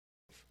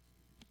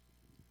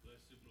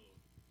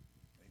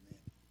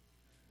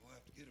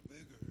get a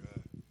bigger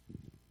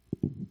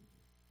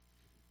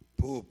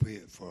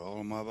pulpit for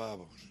all of my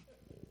Bibles.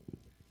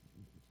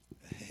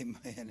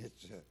 Amen.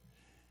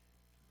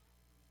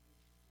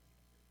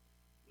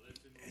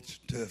 It's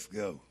a tough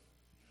go.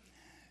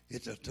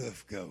 It's a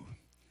tough go.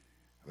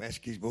 I've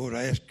asked his boy,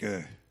 I asked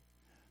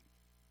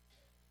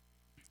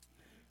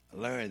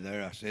Larry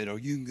there, I said, are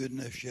you in good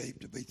enough shape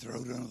to be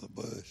thrown under the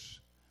bus?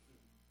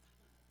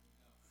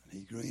 And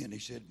he grinned. He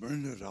said,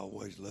 Brenda's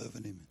always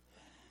loving him.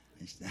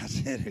 I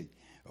said,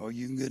 are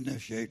you in good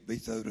enough shape to be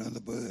thrown under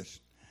the bus?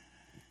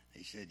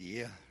 He said,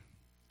 yeah.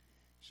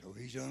 So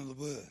he's under the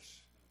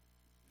bus.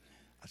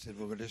 I said,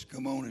 well, just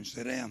come on and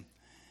sit down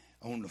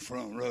on the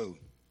front row.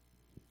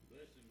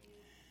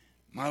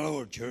 My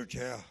Lord, church,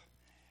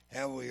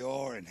 how we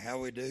are and how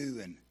we do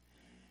and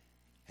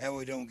how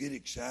we don't get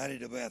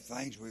excited about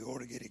things we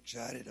ought to get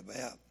excited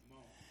about.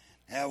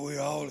 How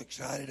we're all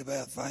excited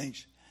about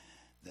things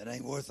that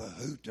ain't worth a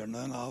hoot or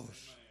none of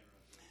us.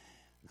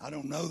 I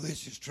don't know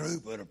this is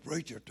true, but a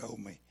preacher told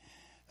me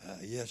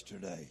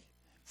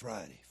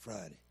Friday,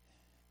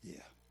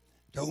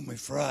 told me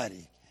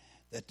Friday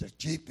that the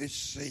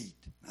cheapest seat,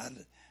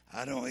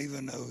 I don't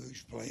even know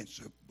who's playing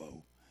Super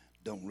Bowl,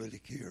 don't really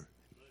care.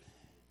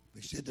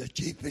 He said the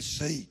cheapest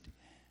seat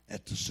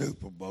at the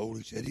Super Bowl,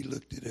 he said he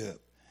looked it up,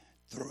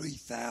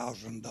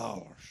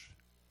 $3,000.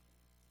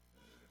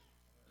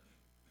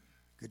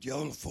 Could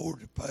y'all afford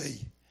to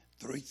pay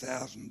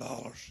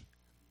 $3,000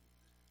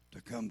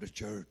 to come to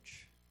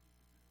church?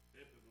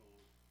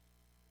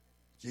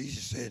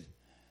 Jesus said,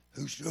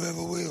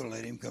 whosoever will,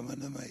 let him come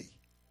unto me.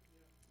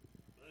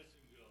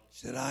 He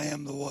said, I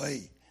am the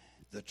way,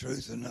 the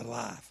truth, and the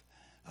life.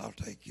 I'll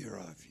take care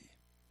of you.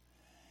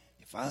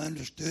 If I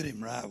understood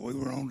him right, we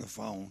were on the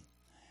phone.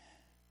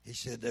 He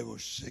said there were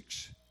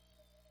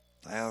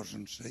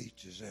 6,000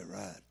 seats. Is that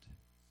right?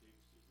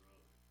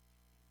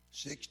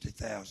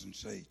 60,000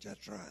 seats.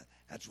 That's right.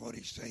 That's what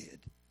he said.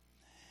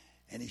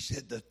 And he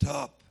said the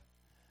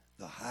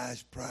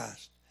highest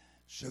priced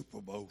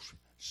Super Bowl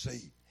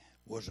seat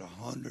was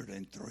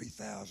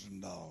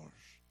 $103,000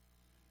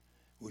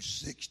 with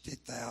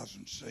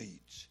 60,000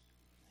 seats,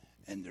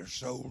 and they're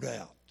sold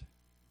out.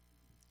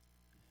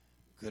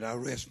 Could I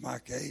rest my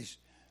case,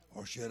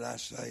 or should I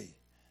say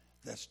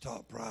that's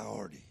top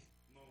priority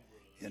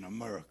in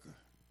America?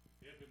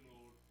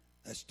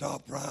 That's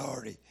top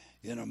priority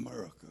in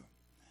America.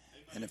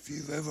 And if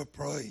you've ever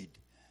prayed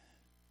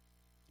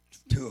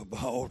to a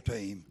ball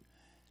team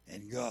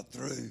and got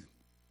through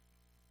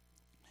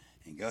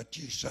and got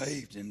you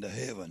saved into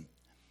heaven,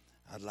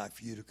 I'd like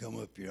for you to come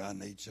up here. I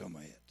need some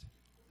of it.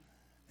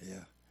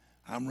 Yeah.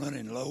 I'm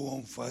running low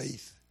on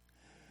faith.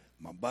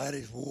 My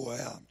body's wore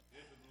out.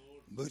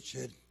 Butch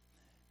said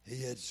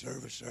he had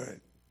service there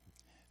at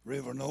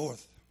River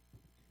North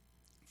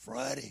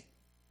Friday.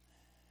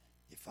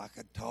 If I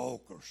could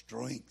talk or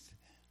strength,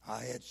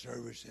 I had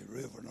service at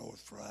River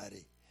North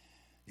Friday.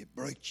 It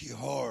breaks your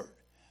heart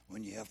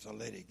when you have to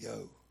let it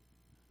go.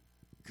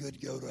 Could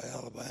go to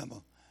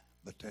Alabama,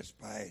 but that's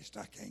past.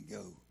 I can't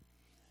go.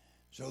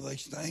 So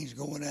these things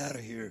going out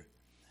of here,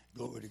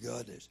 glory to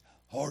God, it's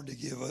hard to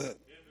give up.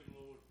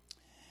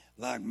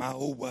 Like my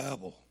old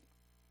Bible.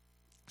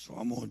 So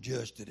I'm going to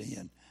adjust it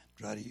in,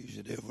 try to use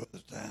it every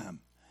other time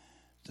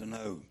to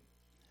know.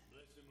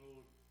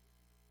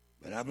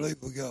 But I believe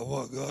we got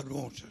what God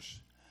wants us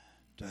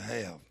to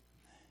have.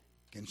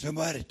 Can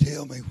somebody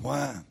tell me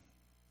why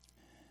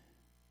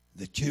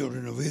the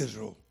children of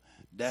Israel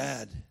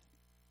died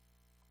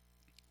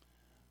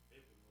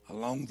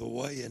along the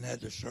way and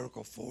had to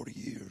circle 40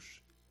 years?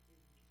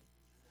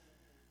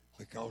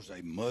 Because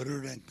they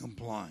muttered and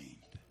complained.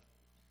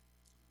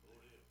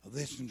 Well,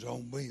 this one's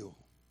on Bill.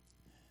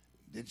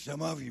 Did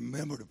some of you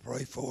remember to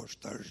pray for us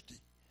Thursday?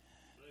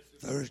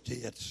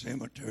 Thursday at the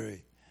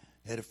cemetery,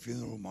 had a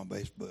funeral of my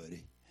best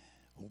buddy.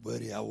 Old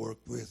buddy I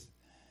worked with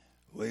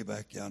way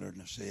back yonder in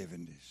the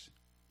 70s.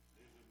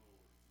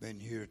 Been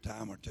here a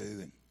time or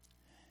two and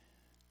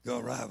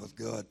got right with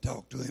God.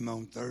 Talked to him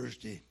on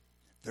Thursday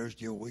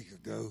a week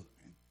ago.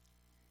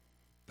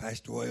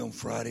 Passed away on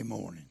Friday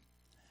morning.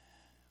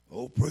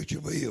 Old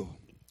Preacher Bill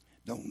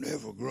don't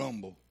never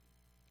grumble.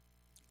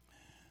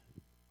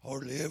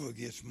 Hardly ever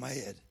gets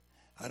mad.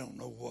 I don't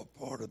know what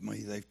part of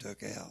me they've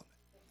took out,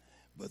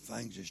 but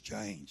things has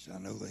changed. I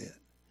know that.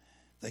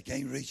 They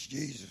can't reach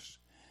Jesus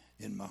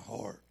in my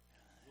heart.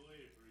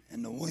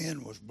 And the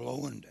wind was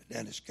blowing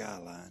down the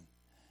skyline.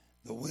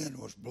 The wind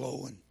was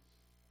blowing.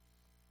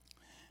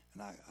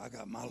 And I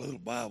got my little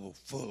Bible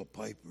full of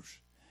papers.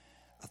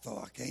 I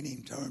thought, I can't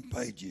even turn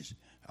pages.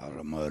 I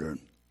was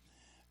muttering.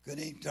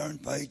 Couldn't even turn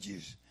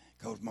pages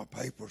because my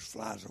papers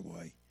flies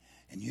away.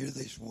 And here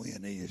this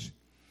wind is.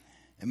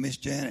 And Miss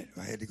Janet,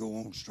 I had to go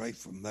on straight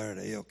from there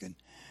to Elkin.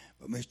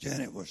 But Miss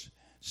Janet was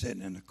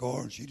sitting in the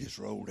car and she just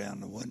rolled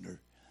down the window.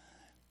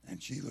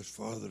 And she was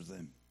farther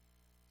than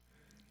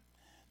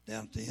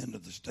down at the end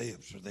of the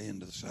steps or the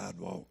end of the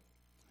sidewalk,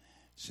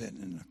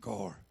 sitting in the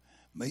car.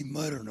 Me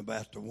muttering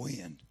about the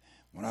wind.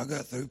 When I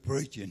got through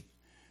preaching,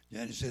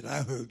 Janet said,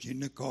 I heard you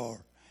in the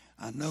car.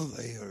 I know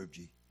they heard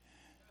you.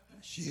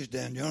 She was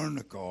down there in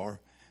the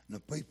car, and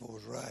the people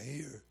was right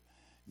here.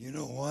 You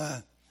know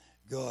why?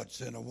 God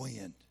sent a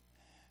wind.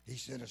 He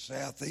sent a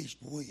southeast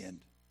wind.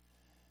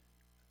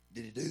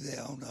 Did he do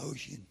that on the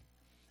ocean?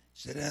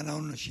 Sit down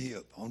on the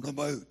ship, on the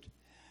boat.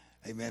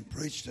 Amen.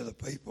 Preach to the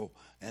people,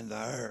 and the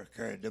air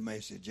carried the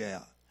message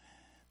out.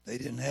 They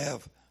didn't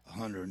have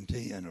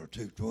 110 or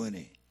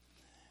 220.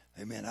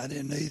 Amen. I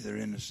didn't either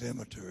in the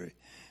cemetery.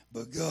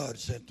 But God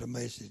sent the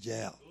message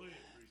out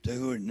to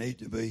who it need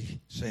to be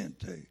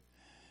sent to.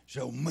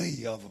 So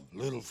me of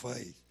little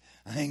faith.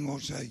 I ain't going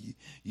to say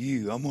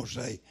you. I'm going to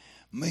say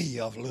me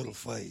of little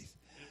faith.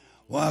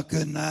 Why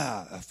couldn't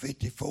I, a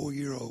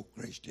 54-year-old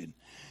Christian,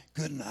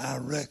 couldn't I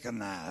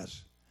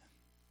recognize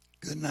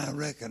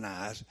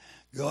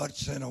God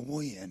sent a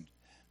wind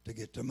to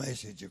get the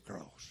message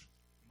across?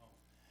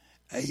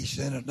 He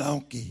sent a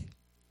donkey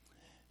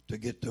to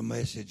get the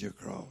message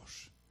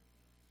across.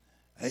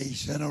 He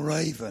sent a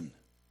raven,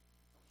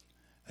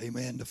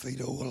 amen, to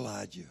feed old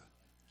Elijah.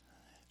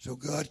 So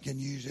God can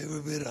use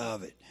every bit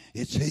of it.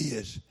 It's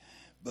His.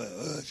 But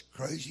us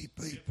crazy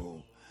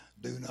people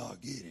do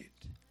not get it.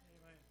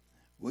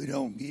 We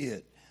don't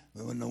get.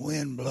 But when the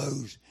wind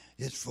blows,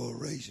 it's for a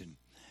reason.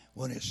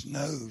 When it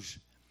snows,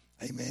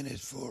 amen,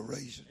 it's for a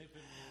reason.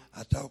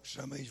 I talk to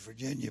some of these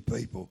Virginia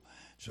people,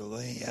 so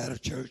they ain't out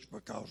of church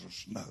because of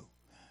snow.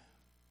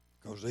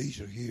 Because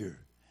these are here.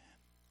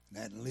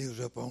 And that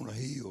lives up on a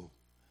hill,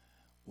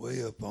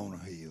 way up on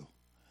a hill.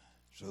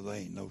 So there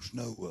ain't no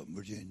snow up in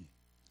Virginia.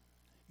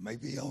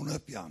 Maybe on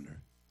up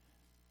yonder.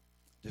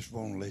 Just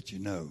want to let you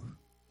know.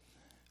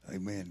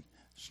 Amen.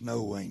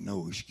 Snow ain't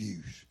no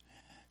excuse.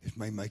 It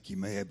may make you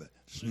mad, but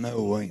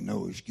snow ain't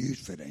no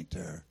excuse if it ain't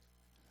there.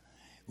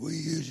 We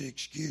use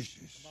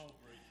excuses.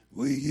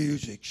 We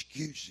use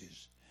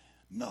excuses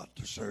not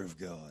to serve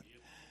God.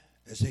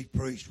 As he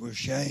preached, we're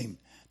ashamed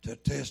to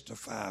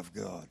testify of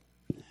God.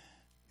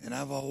 And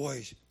I've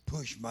always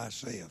pushed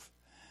myself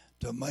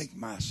to make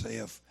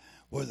myself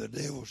where the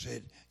devil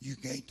said, you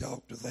can't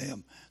talk to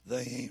them.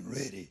 They ain't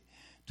ready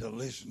to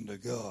listen to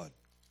God.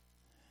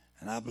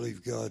 And I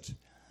believe God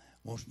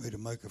wants me to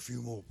make a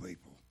few more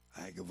people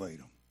aggravate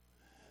them.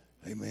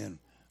 Amen.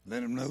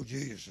 Let them know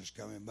Jesus is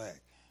coming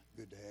back.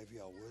 Good to have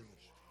y'all with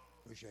us.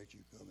 Appreciate you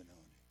coming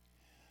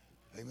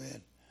on.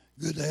 Amen.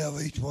 Good to have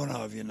each one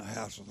of you in the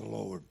house of the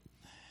Lord.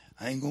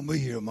 I ain't going to be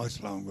here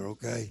much longer,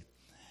 okay?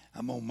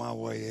 I'm on my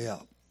way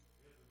out.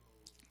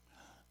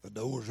 The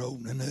door's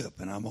opening up,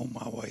 and I'm on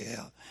my way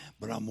out.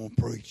 But I'm going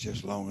to preach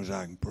as long as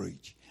I can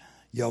preach.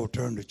 Y'all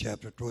turn to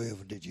chapter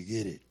 12. Did you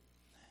get it?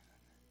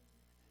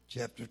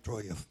 Chapter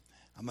 12.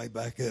 I may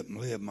back up and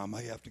live. I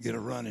may have to get a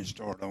running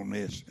start on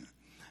this.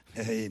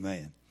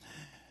 Amen.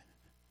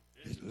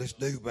 Let's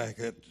do back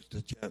up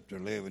to chapter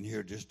 11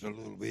 here just a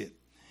little bit.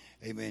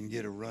 Amen.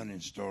 Get a running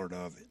start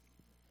of it.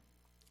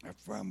 I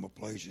find my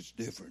place. It's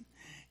different.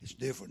 It's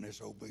different.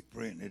 This old big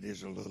print. It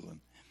is a little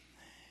one.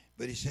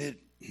 But he said,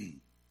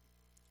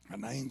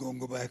 and I ain't going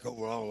to go back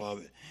over all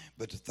of it,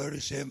 but the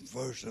 37th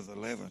verse of the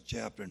 11th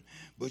chapter, and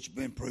Butch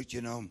been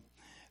preaching on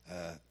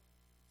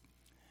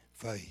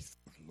faith.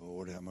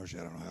 Lord have mercy,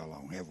 I don't know how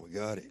long have we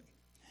got it.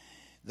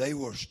 They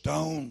were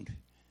stoned,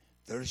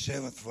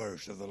 37th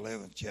verse of the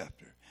 11th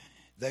chapter.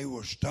 They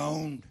were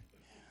stoned,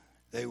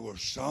 they were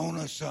sawn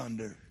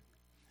asunder,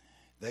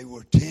 they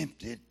were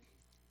tempted,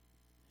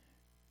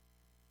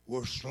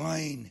 were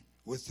slain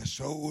with the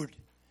sword.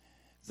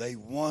 They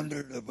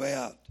wandered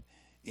about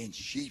in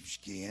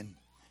sheepskin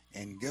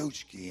and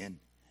goatskin,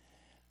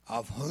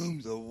 of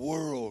whom the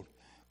world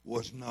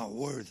was not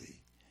worthy.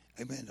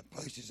 Amen. The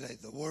places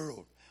that the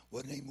world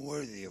wasn't even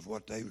worthy of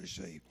what they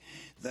received.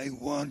 They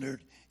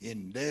wandered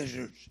in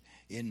deserts,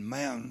 in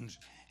mountains,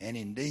 and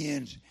in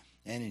dens,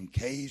 and in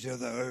caves of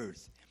the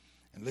earth.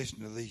 And listen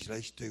to these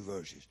last two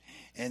verses.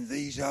 And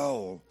these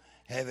all,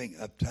 having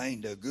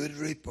obtained a good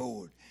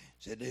report,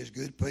 said there's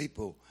good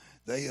people,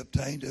 they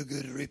obtained a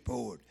good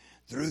report,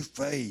 through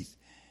faith,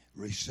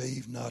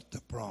 receive not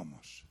the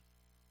promise.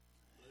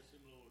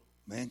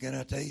 Man, can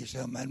I tell you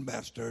something? That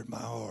about stirred my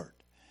heart.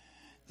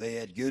 They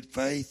had good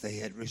faith. They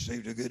had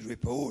received a good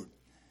report.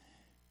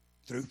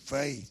 Through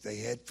faith, they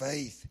had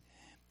faith,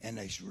 and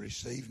they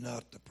received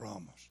not the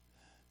promise.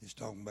 It's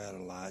talking about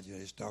Elijah.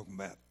 It's talking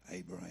about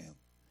Abraham.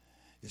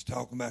 It's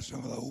talking about some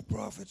of the old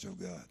prophets of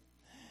God.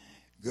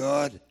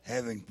 God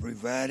having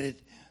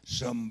provided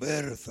some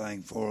better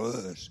thing for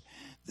us,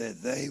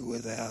 that they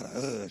without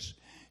us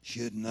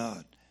should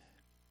not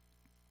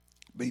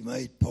be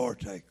made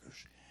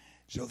partakers.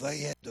 So they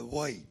had to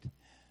wait.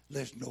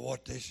 Listen to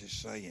what this is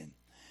saying.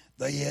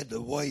 They had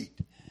to wait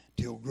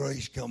till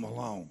grace come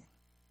along.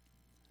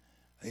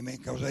 Amen.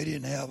 Because they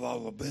didn't have all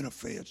the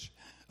benefits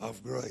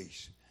of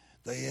grace.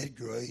 They had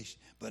grace,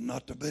 but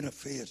not the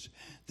benefits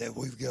that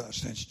we've got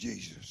since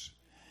Jesus.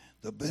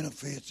 The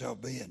benefits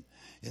of being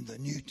in the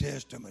New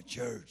Testament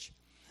church.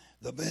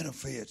 The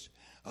benefits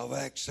of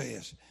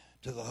access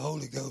to the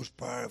Holy Ghost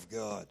power of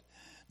God.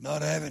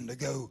 Not having to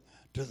go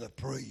to the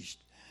priest,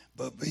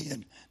 but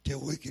being till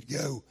we could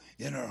go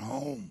in our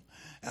home,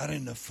 out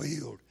in the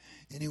field,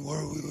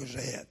 anywhere we was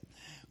at.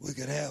 We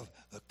could have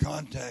a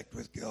contact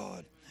with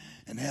God.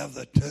 and have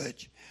the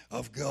touch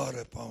of God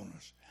upon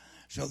us.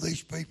 So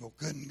these people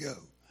couldn't go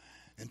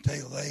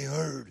until they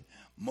heard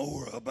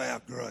more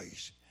about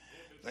grace.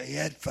 They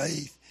had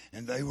faith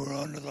and they were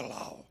under the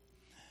law,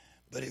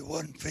 but it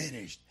wasn't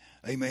finished.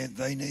 Amen.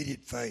 They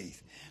needed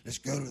faith. Let's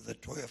go to the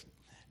 12th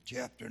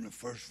chapter and the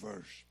first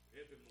verse.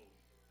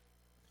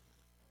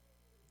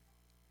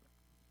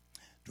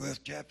 12th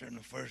chapter and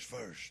the first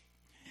verse.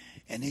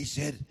 And he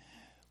said,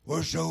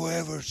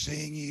 wheresoever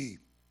seeing ye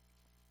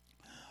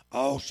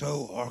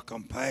also are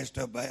compassed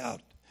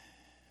about,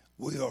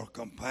 we are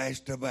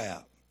compassed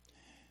about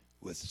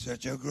with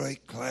such a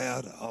great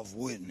cloud of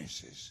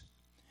witnesses.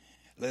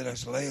 Let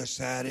us lay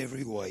aside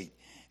every weight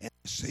and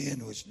the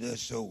sin which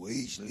does so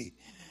easily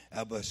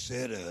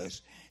beset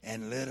us,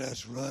 and let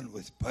us run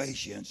with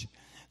patience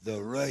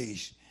the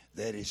race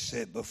that is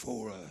set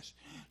before us.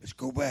 Let's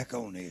go back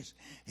on this.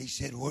 He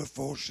said,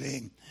 wherefore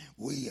seeing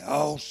we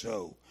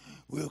also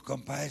will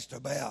compassed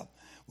about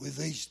with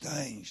these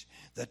things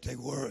that they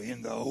were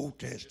in the Old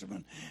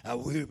Testament.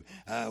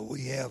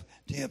 We have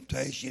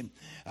temptation,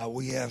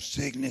 we have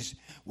sickness,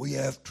 we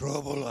have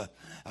trouble,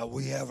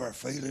 we have our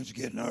feelings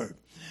getting hurt.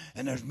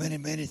 And there's many,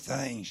 many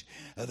things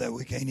that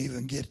we can't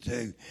even get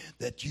to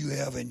that you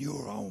have in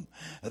your home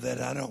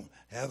that I don't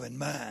have in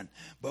mine.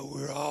 But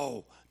we're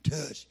all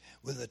touched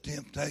with the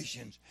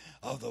temptations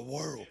of the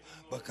world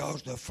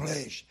because the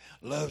flesh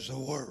loves the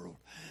world.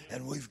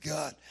 And we've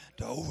got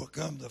to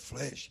overcome the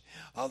flesh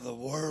of the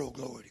world,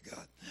 glory to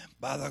God,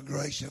 by the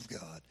grace of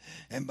God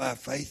and by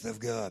faith of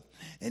God.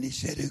 And he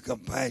said, who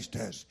compassed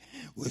us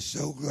with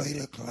so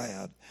great a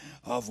cloud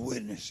of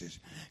witnesses.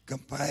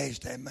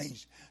 Compassed, that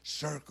means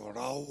circled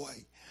all the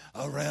way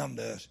around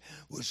us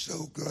with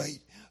so great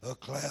a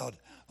cloud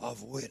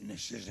of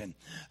witnesses. And,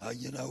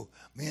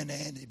 me and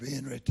Andy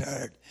being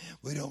retired,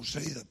 we don't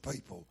see the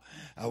people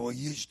we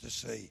used to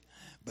see.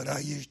 But I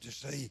used to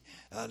see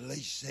at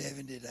least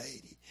 70 to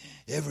 80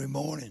 every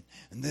morning.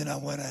 And then I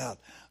went out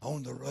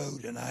on the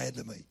road and I had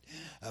to meet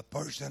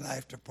person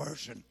after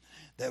person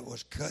that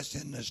was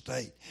cussing the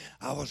state.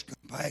 I was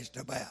compassed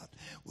about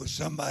with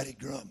somebody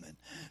grumbling,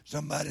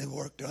 somebody that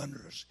worked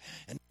under us,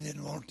 and they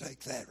didn't want to take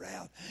that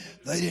route.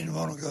 They didn't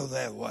want to go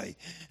that way.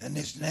 And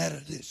this not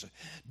a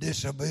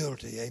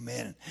disability,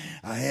 amen.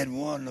 I had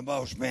one, the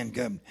boss man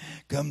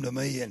come to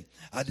me, and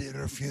I did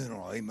her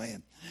funeral,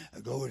 amen.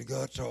 Glory to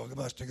God. So I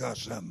must have got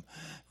something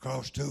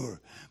across to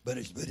her. But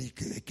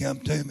he come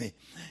to me,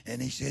 and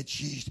he said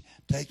she's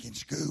taking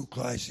school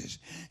classes,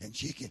 and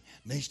she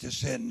needs to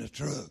sit in the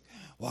truck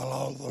while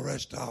all the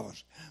rest of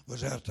us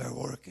was out there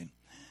working.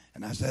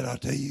 And I said, I'll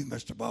tell you,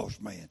 Mr. Boss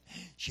Man,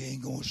 she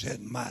ain't going to sit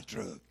in my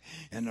truck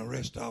and the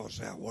rest of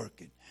us out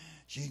working.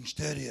 She can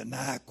study at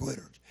night,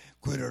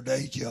 quit her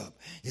day job.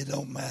 It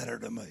don't matter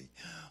to me.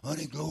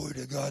 Honey, glory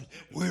to God,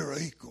 we're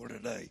equal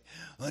today.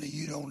 Honey,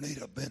 you don't need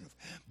a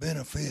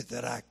benefit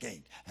that I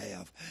can't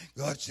have.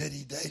 God said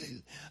he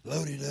daily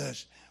loaded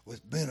us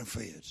with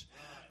benefits.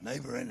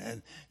 Neighbor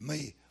and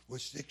me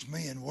with 6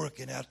 men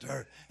working out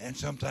there, and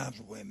sometimes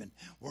women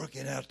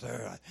working out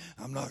there.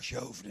 I'm not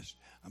chauvinist.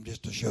 I'm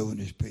just a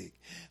chauvinist pig.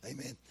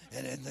 Amen.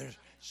 And they're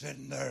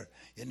sitting there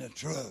in the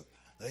truck.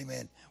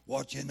 Amen.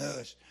 Watching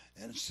us,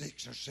 and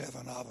 6 or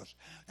 7 of us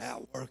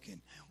out working.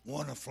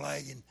 One a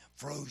flagging,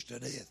 froze to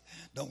death.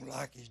 Don't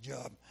like his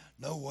job.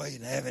 No way,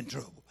 and having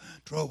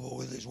trouble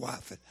with his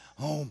wife at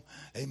home.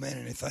 Amen.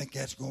 And they think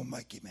that's going to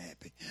make him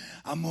happy.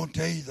 I'm going to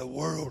tell you, the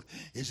world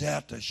is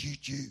out to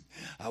shoot you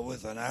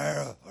with an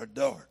arrow or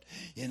dart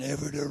in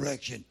every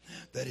direction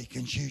that he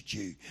can shoot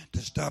you to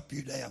stop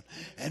you down.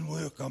 And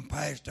we're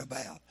compassed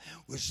about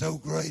with so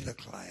great a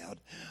cloud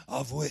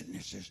of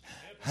witnesses.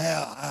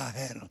 How I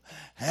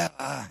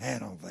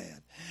handle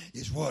that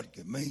is what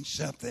means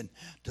something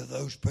to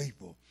those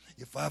people.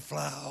 If I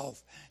fly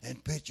off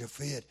and pitch a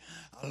fit,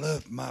 I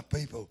loved my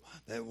people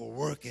that were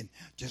working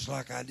just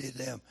like I did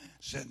them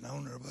sitting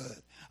on their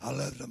butt. I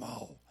loved them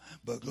all.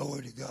 But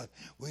glory to God,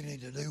 we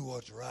need to do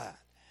what's right.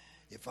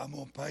 If I'm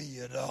going to pay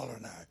you $1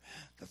 an hour,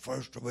 the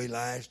first will be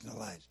last and the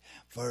last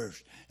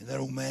first. And that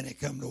old man that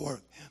come to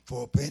work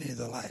for a penny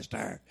the last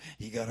hour,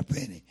 he got a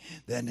penny.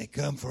 Then they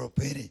come for a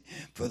penny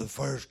for the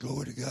first,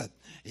 glory to God,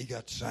 he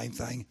got the same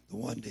thing the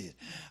one did.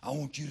 I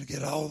want you to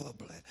get all the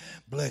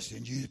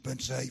blessings. You've been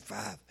saved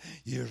 5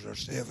 years or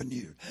 7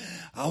 years.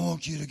 I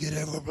want you to get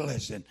every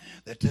blessing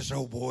that this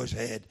old boy's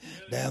had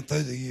down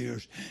through the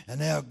years. And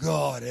now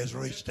God has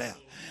reached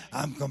out.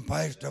 I'm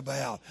compassed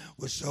about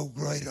with so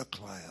great a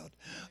cloud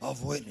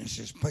of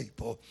witnesses,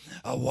 people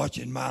are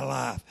watching my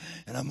life.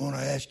 And I'm going to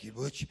ask you,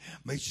 Butch,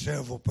 meet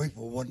several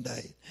people one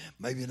day,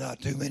 maybe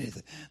not too many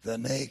the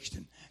next.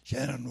 And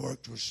Shannon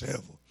worked with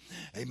several.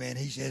 Amen.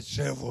 He's had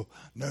several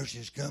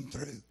nurses come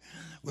through.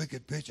 We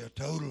could pitch a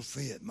total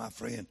fit, my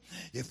friend,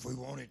 if we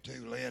wanted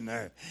to, laying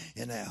there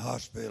in that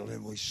hospital,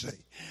 and we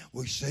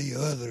see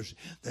others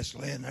that's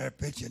laying there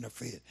pitching a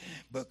fit.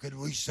 But could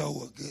we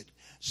sow a good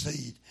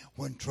seed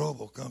when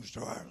trouble comes to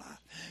our life?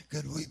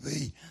 Could we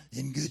be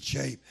in good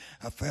shape?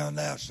 I found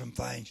out some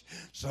things.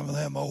 Some of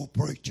them old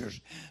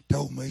preachers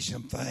told me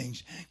some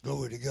things,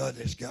 glory to God,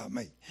 that's got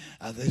me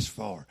this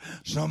far.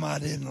 Some I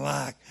didn't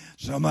like.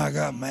 Some I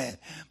got mad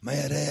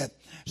at.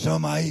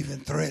 Some I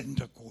even threatened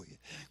to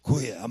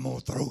quit. I'm going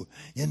to throw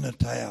in the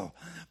towel.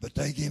 But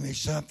they give me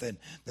something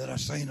that I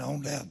seen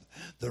on down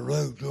the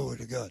road, glory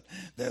to God,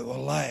 that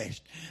will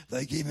last.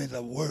 They give me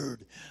the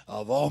word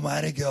of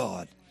Almighty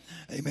God.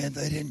 Amen.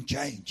 They didn't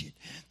change it.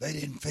 They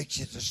didn't fix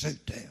it to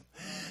suit them.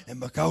 And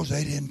because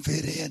they didn't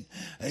fit in,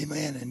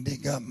 amen, and they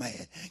got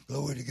mad,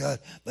 glory to God,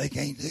 they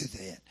can't do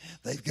that.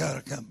 They've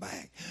got to come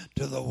back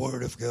to the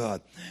Word of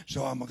God.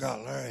 So I'm going to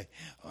got Larry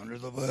under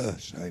the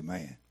bus.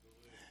 Amen.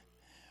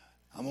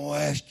 I'm going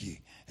to ask you.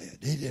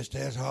 He just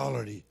asked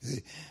Holliday.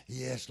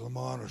 He asked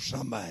Lamont or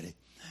somebody.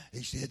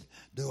 He said,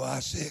 do I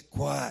sit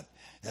quiet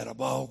at a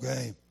ball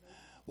game?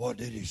 What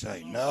did he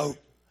say? No.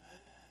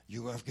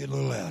 You're going to have to get a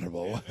little louder,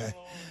 boy.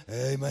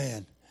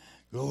 Amen.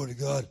 Glory to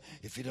God.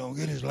 If you don't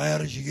get as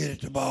loud as you get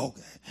at the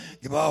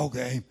ball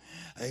game,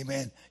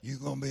 amen, you're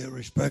going to be a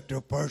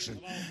respectable person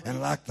and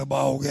like the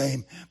ball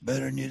game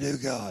better than you do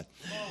God.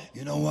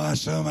 You know why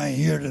some ain't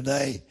here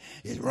today?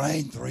 It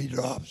rained 3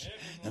 drops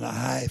and a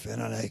half in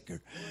an acre.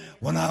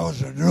 When I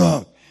was a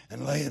drunk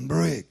and laying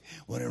brick,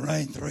 when it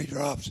rained 3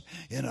 drops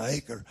in an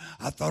acre,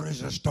 I thought it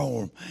was a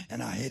storm,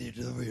 and I headed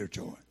to the beer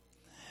joint.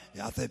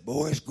 I thought,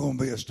 boy, it's going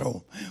to be a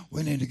storm.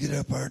 We need to get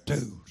up our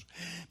tools,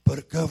 put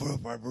a cover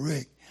up our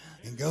brick,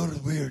 and go to the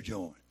beer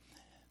joint.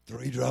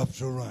 3 drops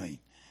of rain.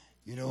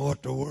 You know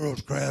what the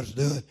world's crowd's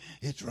doing?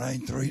 It's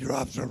rained 3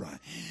 drops of rain.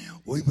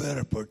 We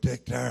better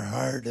protect our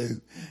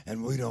hairdo,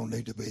 and we don't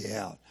need to be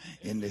out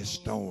in this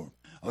storm.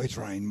 Oh, it's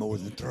rained more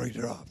than 3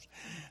 drops.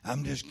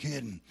 I'm just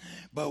kidding.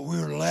 But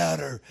we're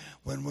louder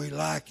when we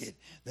like it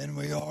than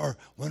we are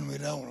when we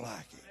don't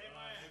like it.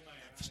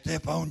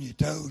 Step on your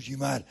toes, you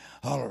might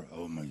holler,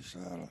 oh, me,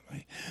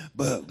 me.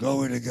 But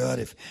glory to God,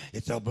 if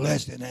it's a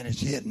blessing and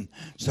it's hitting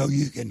so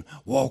you can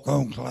walk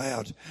on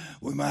clouds,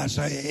 we might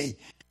say, hey,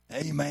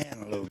 amen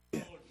a little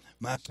bit.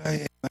 Might say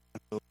amen a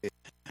little bit.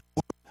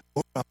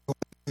 What I'm going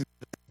to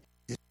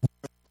do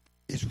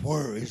is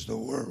where is the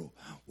world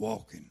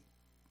walking?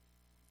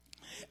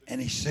 And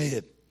he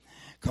said,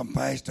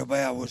 compassed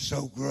about with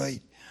so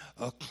great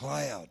a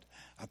cloud.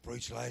 I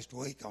preached last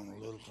week on a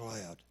little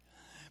cloud.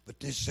 But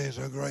this says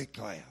a great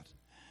cloud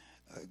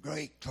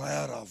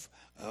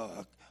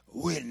of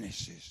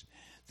witnesses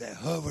that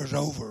hovers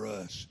over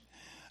us.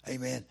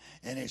 Amen.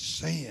 And it's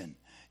sin.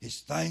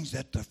 It's things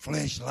that the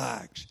flesh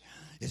likes.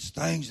 It's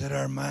things that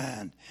our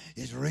mind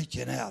is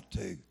reaching out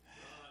to.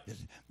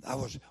 I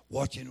was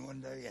watching one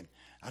day, and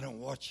I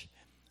don't watch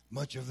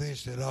much of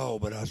this at all,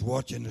 but I was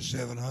watching the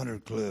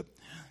 700 Club,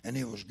 and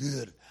it was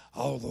good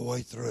all the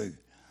way through.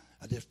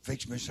 I just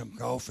fixed me some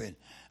coffee, and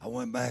I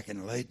went back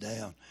and laid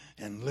down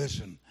and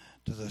listened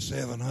to the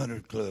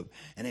 700 Club,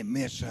 and it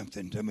meant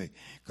something to me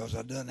because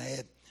I done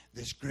had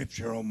this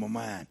scripture on my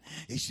mind.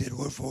 He said,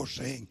 wherefore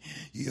seeing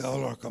you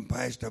all are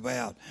compassed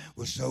about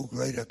with so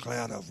great a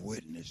cloud of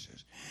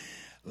witnesses,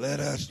 let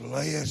us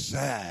lay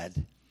aside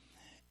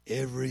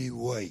every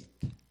weight.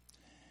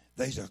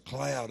 There's a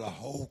cloud, a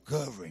whole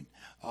covering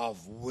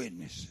of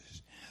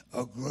witnesses,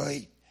 a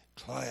great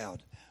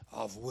cloud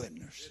of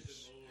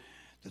witnesses.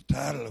 The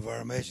title of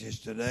our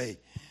message today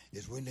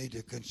is we need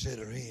to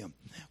consider him.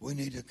 We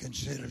need to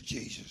consider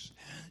Jesus.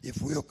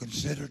 If we'll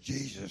consider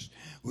Jesus,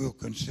 we'll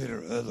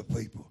consider other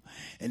people.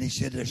 And he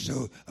said there's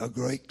so a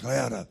great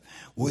cloud of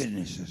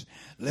witnesses.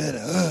 Let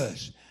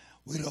us,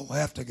 we don't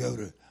have to go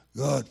to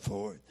God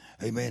for it.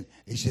 Amen.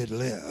 He said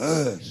let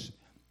us.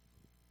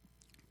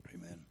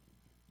 Amen.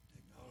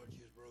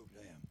 Technology is broke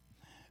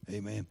down.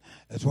 Amen.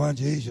 That's why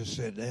Jesus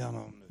sat down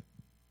on the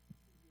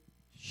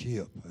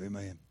ship.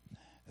 Amen.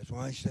 That's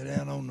why he sat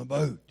down on the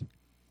boat,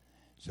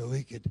 so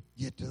he could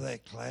get to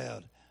that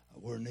cloud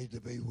where it needed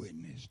to be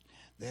witnessed.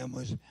 Them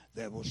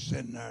that was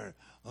sitting there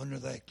under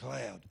that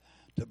cloud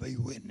to be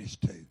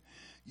witnessed to.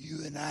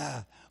 You and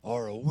I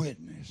are a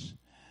witness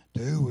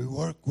to who we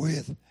work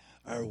with,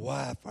 our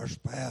wife, our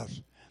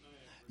spouse.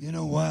 You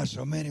know why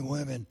so many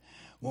women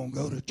won't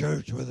go to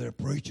church with their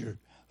preacher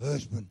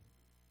husband?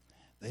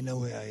 They know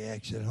how he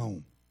acts at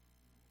home.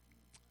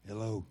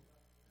 Hello.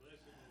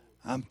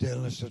 I'm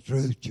telling us the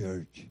truth,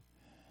 church.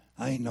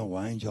 I ain't no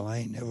angel. I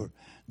ain't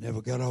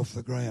never got off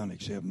the ground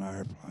except in an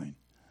airplane.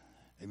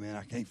 Amen.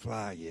 I can't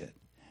fly yet.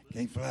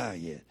 Can't fly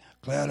yet.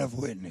 Cloud of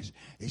witness.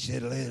 He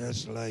said, let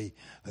us lay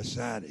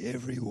aside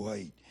every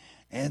weight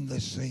and the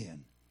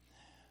sin.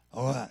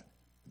 All right.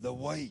 The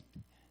weight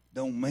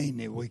don't mean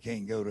that we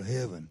can't go to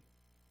heaven.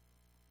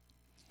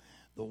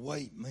 The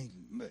weight means,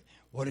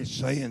 what it's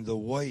saying, the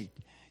weight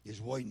is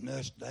weighting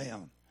us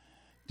down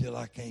till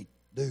I can't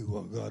do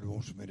what God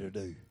wants me to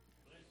do.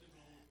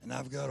 And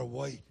I've got a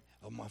weight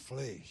of my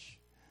flesh.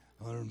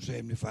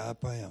 175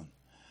 pounds.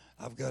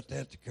 I've got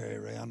that to carry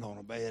around on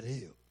a bad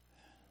hip.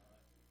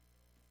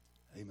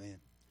 Amen.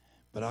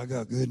 But I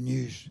got good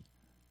news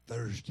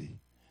Thursday.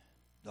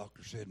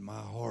 Doctor said my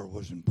heart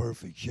was in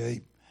perfect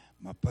shape.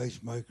 My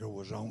pacemaker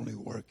was only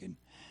working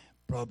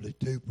probably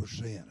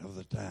 2% of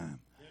the time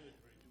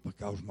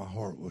because my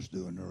heart was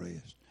doing the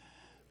rest.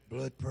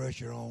 Blood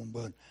pressure on,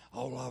 but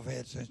all I've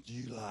had since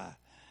July,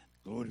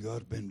 glory to God,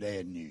 has been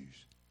bad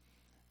news.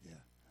 Yeah.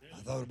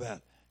 I thought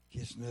about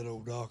kissing that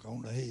old doc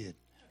on the head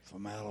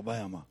from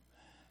Alabama.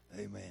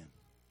 Amen.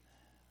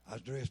 I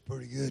was dressed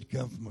pretty good,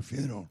 come from a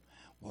funeral.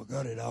 Well,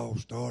 got it all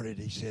started.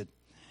 He said,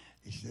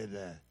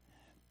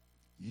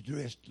 you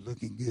dressed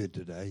looking good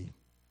today.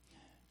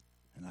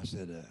 And I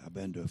said, I've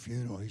been to a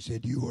funeral. He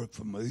said, you work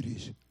for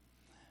Moody's?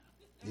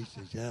 He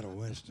says, out of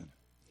Winston.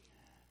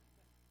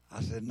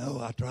 I said, no,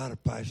 I try to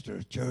pastor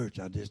a church.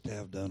 I just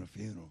have done a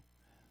funeral.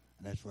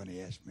 And that's when he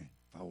asked me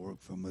if I work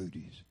for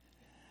Moody's.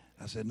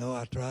 I said, no,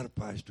 I try to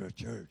pastor a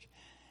church.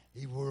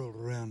 He whirled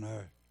around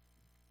there.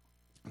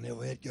 I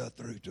never had got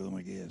through to him,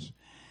 I guess.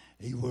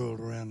 He whirled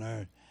around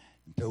there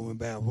and told me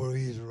about where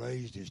he was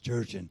raised, his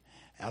church in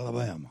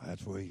Alabama.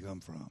 That's where he come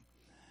from.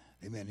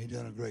 Amen. He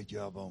done a great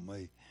job on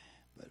me.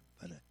 But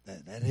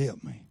that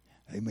helped me.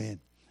 Amen.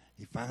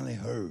 He finally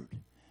heard.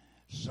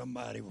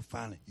 Somebody will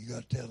finally, you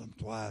got to tell them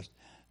twice.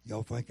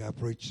 Y'all think I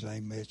preached the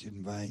same message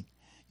in vain?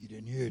 You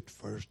didn't hear it the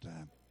first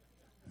time.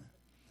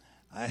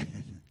 I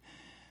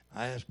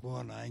asked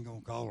one, I ain't going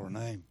to call her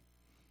name.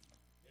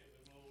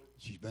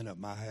 She's been at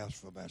my house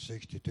for about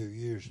 62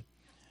 years.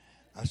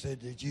 I said,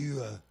 did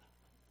you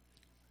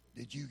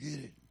get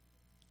it?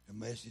 A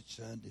message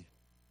Sunday?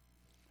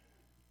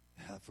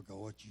 I forgot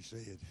what you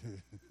said.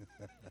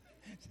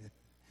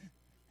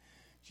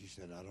 She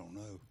said, I don't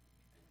know.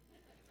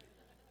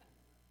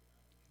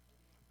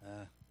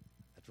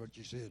 That's what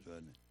you said,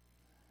 wasn't it?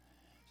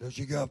 So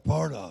she got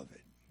part of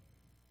it.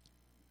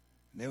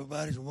 And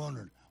everybody's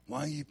wondering,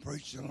 why you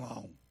preach so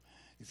long?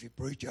 If you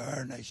preach an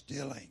hour and they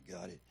still ain't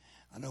got it.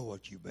 I know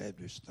what you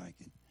Baptists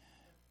thinking.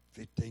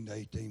 15 to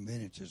 18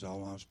 minutes is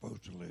all I'm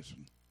supposed to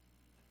listen.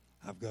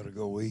 I've got to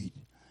go eat.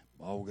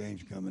 Ball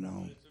game's coming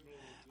on.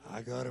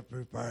 I got to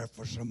prepare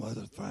for some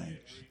other things.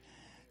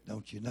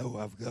 Don't you know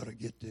I've got to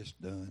get this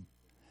done?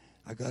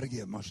 I got to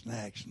get my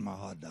snacks and my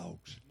hot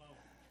dogs.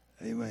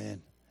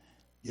 Amen.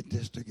 Get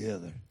this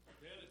together.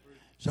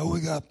 So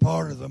we got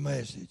part of the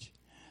message.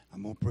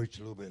 I'm going to preach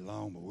a little bit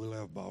long, but we'll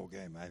have a ball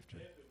game after.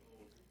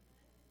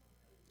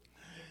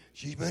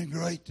 She's been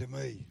great to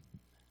me.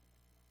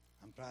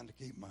 I'm trying to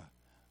keep my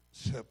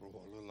supper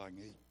what little I can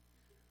eat.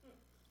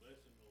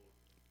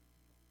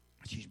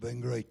 She's been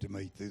great to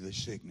me through this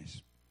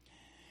sickness.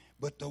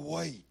 But the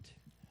weight,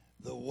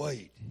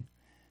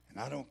 and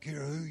I don't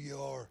care who you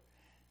are,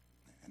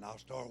 and I'll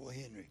start with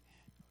Henry.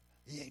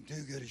 He ain't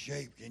too good a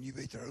shape. Can you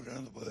be thrown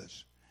under the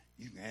bus?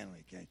 You can handle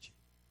it, can't you?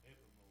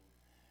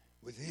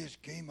 With his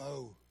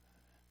chemo,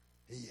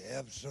 he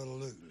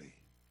absolutely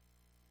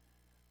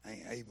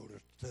ain't able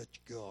to touch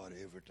God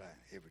every time.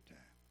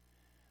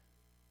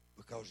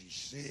 Because he's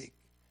sick.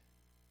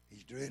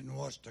 He's dreading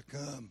what's to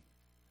come.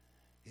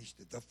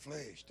 The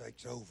flesh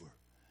takes over.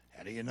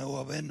 How do you know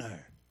I've been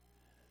there?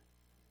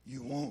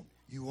 You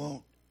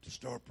want to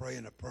start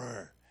praying a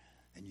prayer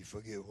and you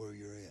forget where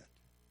you're at.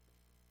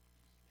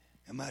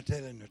 Am I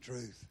telling the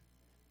truth?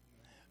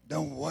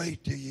 Don't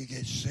wait till you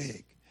get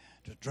sick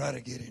to try to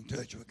get in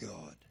touch with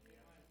God.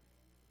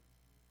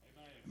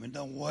 I mean,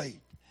 don't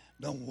wait.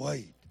 Don't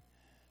wait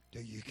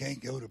till you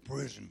can't go to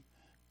prison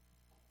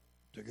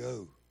to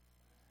go.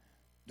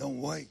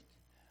 Don't wait.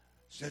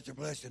 Such a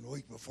blessing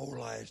week before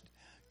last,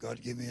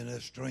 God gave me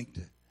enough strength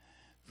to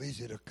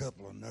visit a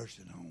couple of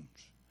nursing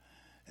homes.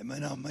 It may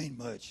not mean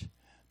much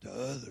to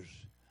others.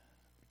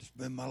 It's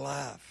been my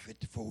life,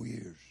 54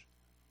 years,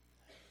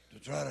 to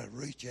try to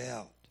reach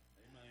out.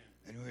 Amen.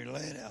 And we're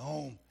laying at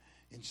home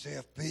in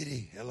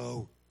self-pity.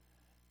 Hello.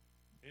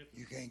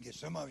 You can't get,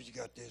 some of you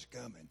got this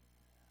coming.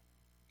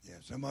 Yeah,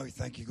 some of you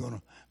think you're going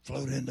to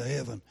float into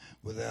heaven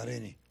without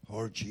any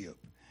hardship.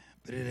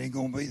 But it ain't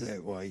going to be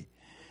that way.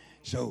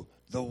 So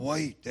the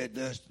weight that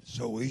does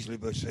so easily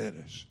beset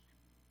us.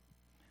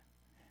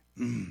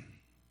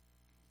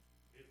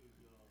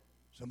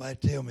 Somebody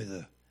tell me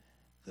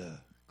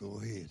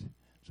go ahead.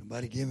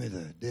 Somebody give me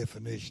the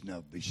definition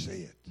of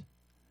beset.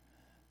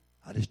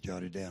 I just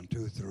jotted down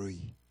 2 or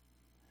 3.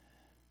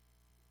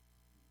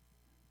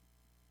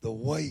 The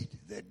weight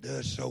that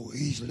does so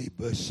easily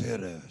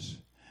beset us.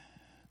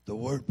 The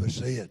word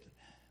beset,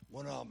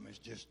 one of them is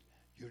just,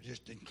 you're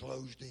just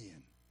enclosed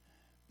in.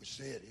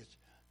 Beset, it's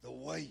the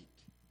weight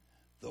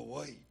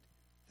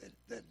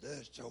that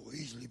does so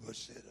easily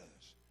beset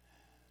us.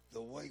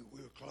 The weight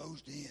we're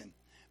closed in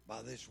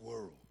by this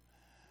world.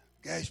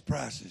 Gas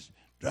prices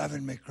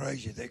driving me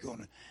crazy. They're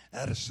going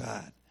out of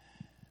sight.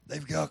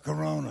 They've got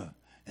corona,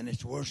 and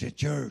it's worse at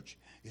church.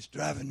 It's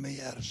driving me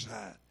out of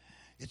sight.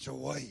 It's a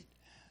weight.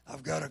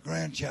 I've got a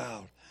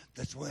grandchild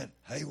that's went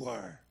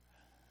haywire.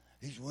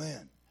 He's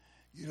went.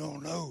 You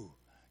don't know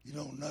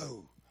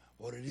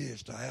what it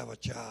is to have a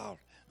child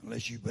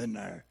unless you've been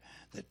there,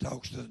 that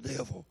talks to the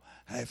devil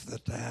half the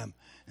time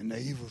and the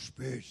evil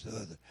spirits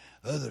the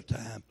other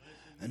time,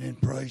 and then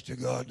prays to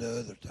God the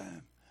other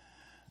time.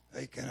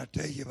 Hey, can I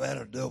tell you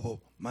about a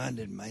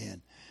double-minded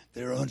man?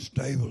 They're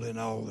unstable in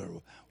all their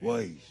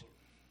ways.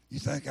 You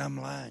think I'm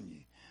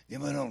lying? You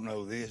may don't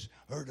know this.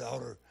 Her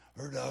daughter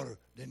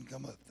didn't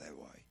come up that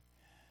way.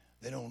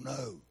 They don't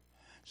know.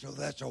 So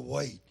that's a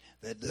weight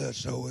that does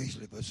so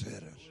easily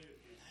beset us.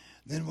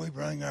 Then we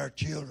bring our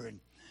children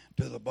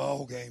to the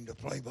ball game to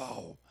play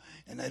ball,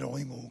 and they don't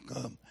even want to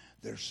come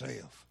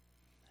themselves.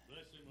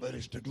 But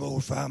it's to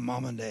glorify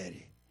Mom and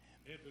Daddy.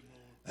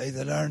 Hey,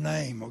 that our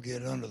name will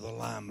get under the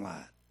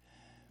limelight.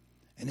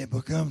 And it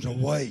becomes a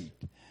weight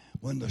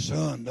when the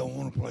son don't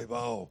want to play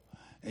ball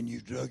and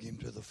you drug him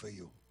to the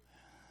field.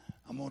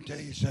 I'm going to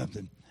tell you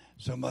something.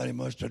 Somebody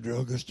must have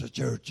drug us to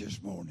church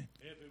this morning.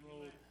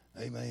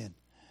 Amen.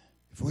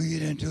 If we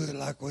get into it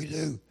like we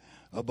do,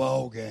 a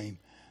ball game,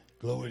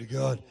 glory to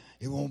God,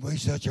 it won't be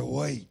such a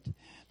weight.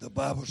 The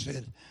Bible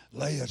said,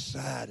 lay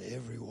aside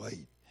every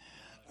weight.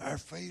 Our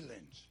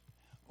feelings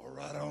are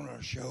right on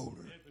our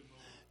shoulder.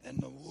 And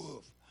the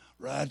wolf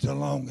rides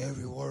along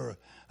everywhere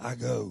I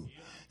go.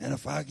 And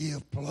if I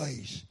give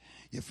place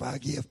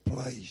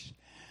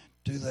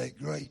to that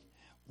great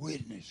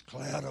witness,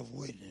 cloud of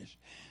witness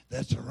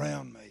that's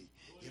around me,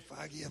 if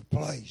I give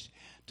place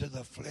to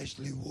the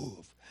fleshly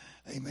wolf,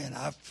 amen,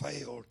 I've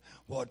failed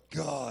what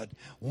God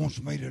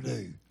wants me to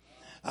do.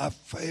 I've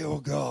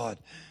failed God.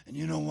 And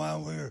you know why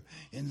we're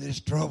in this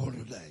trouble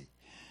today?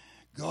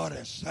 God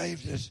has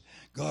saved us.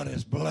 God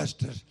has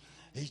blessed us.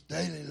 He's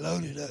daily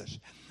loaded us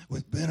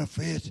with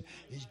benefits.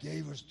 He's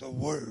gave us the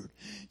word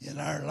in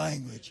our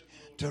language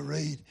to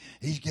read.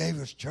 He's gave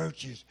us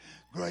churches,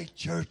 great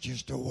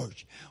churches to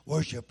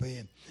worship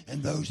in.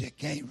 And those that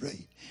can't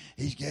read,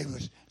 He's gave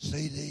us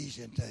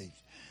CDs and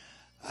tapes.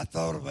 I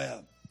thought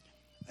about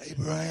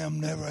Abraham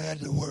never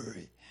had to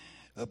worry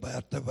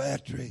about the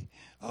battery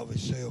of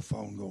his cell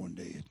phone going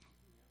dead.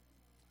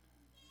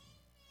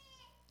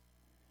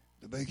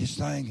 The biggest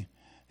thing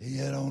he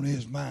had on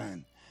his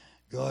mind,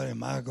 God,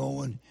 am I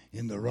going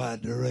in the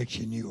right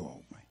direction you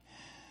want me?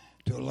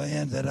 To a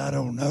land that I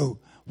don't know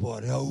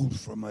what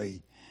holds for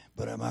me,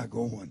 but am I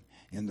going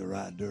in the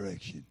right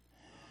direction?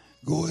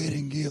 Go ahead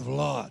and give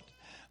Lot,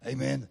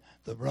 amen,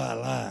 the bright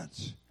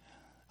lights.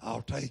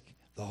 I'll take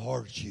the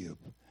hardship,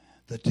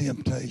 the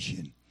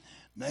temptation.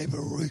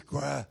 Neighbor, we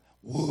cry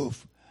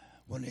wolf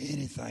when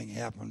anything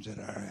happens at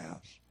our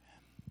house.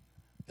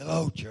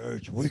 Hello,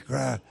 church. We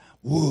cry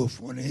wolf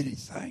when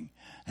anything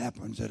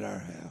happens at our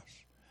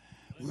house.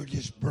 We're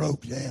just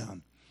broke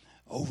down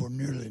over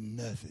nearly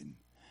nothing.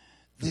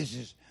 This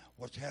is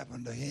what's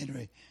happened to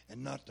Henry,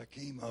 and not the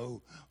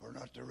chemo or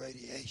not the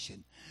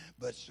radiation,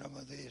 but some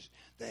of this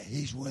that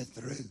he's went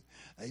through.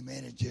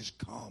 Amen. It's just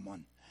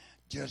common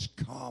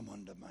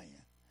to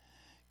man.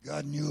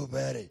 God knew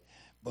about it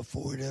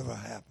before it ever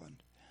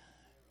happened.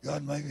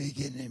 God may be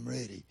getting him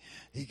ready.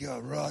 He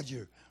got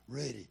Roger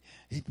ready.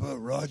 He put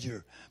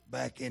Roger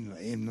back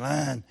in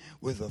line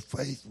with the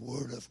faith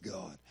word of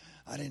God.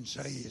 I didn't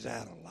say he's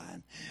out of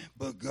line,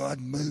 but God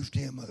moved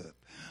him up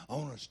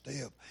on a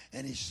step,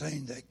 and he's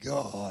seen that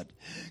God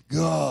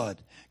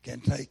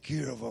can take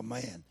care of a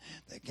man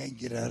that can't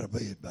get out of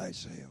bed by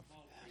himself.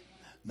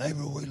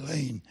 Neighbor, we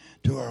lean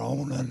to our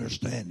own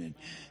understanding.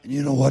 And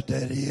you know what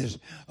that is?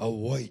 A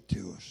weight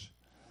to us.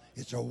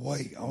 It's a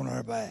weight on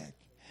our back.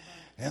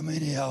 How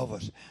many of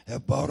us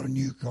have bought a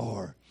new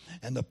car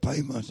and the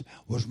payments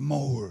was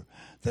more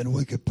than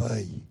we could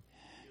pay?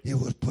 It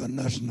was putting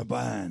us in a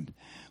bind.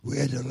 We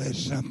had to let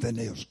something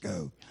else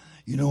go.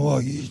 You know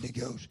what usually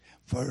goes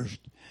first?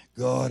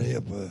 God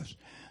help us.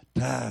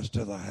 Ties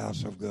to the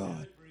house of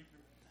God.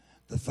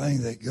 The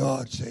thing that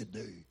God said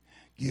do,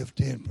 give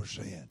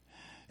 10%.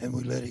 And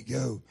we let it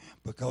go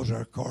because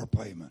our car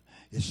payment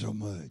is so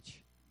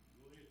much.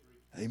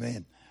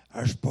 Amen.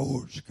 Our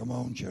sports, come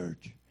on,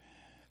 church.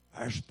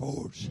 Our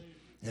sports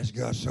has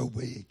got so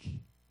big.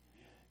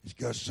 It's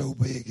got so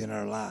big in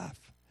our life.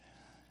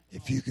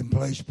 If you can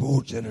play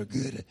sports and are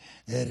good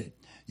at it,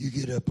 you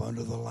get up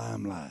under the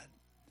limelight.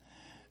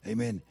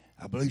 Amen.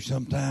 I believe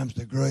sometimes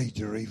the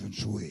grades are even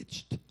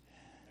switched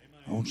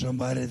on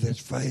somebody that's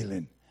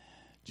failing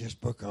just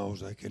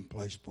because they can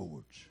play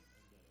sports.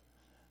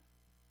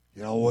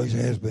 It always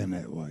has been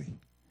that way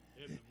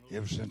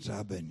ever since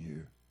I've been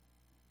here.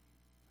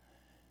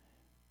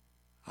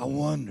 I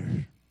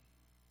wonder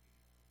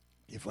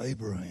if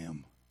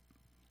Abraham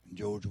and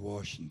George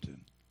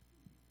Washington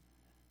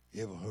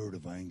ever heard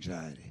of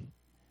anxiety.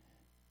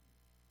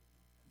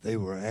 They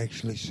were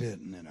actually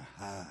sitting in a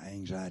high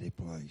anxiety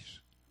place.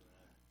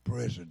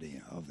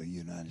 President of the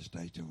United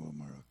States of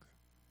America.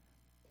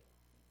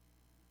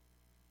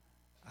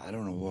 I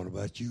don't know what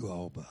about you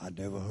all, but I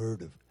never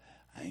heard of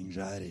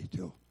anxiety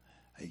till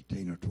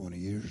 18 or 20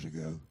 years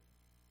ago.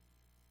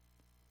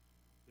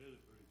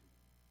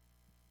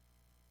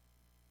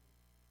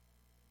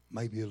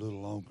 Maybe a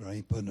little longer. I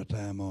ain't putting the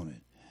time on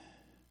it.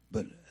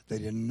 But they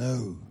didn't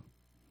know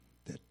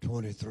that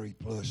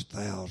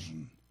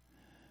 23,000+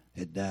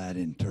 had died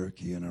in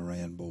Turkey and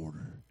Iran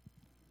border.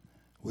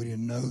 We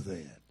didn't know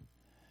that.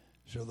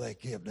 So they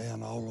kept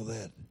down all of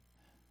that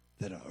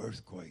an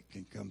earthquake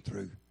can come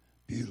through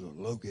Beulah,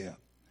 Low Gap,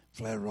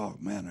 Flat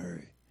Rock, Mount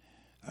Airy,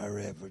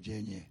 Iraq,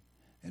 Virginia,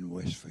 and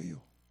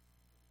Westfield.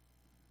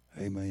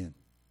 Amen.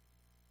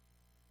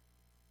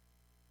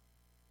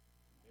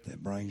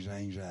 That brings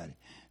anxiety.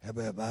 How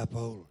about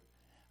bipolar?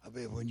 I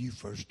bet when you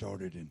first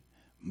started in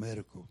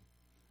medical,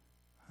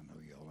 I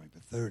know y'all ain't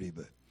but 30,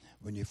 but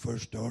when you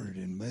first started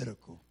in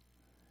medical,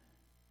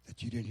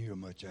 that you didn't hear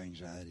much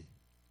anxiety.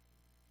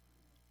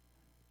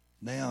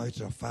 Now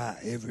it's a fight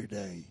every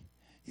day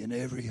in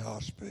every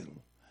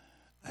hospital.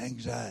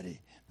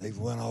 Anxiety. They've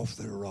went off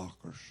their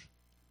rockers.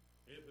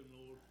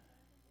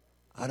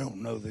 I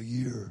don't know the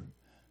year,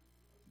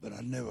 but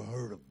I never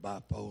heard of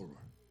bipolar.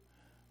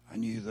 I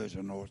knew there's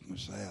a north and a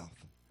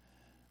south,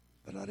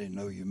 but I didn't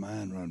know your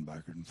mind run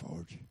backward and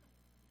forward.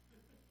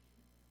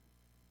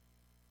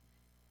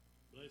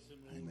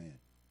 Amen.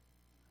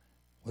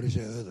 What is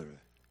the other?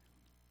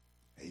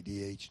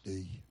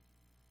 ADHD.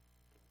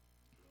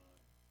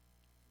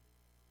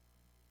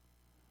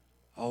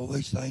 All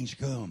these things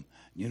come.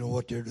 You know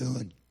what they're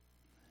doing?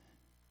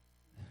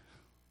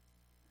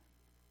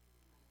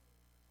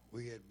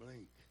 We had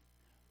blink.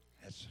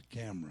 That's a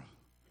camera.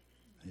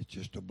 It's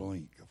just a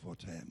blink of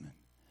what's happening.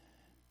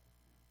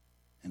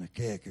 And a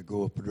cat could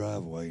go up a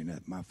driveway and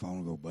my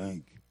phone would go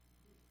bang.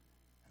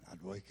 And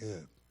I'd wake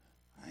up.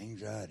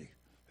 Anxiety.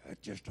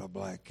 That's just a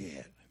black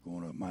cat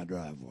going up my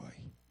driveway.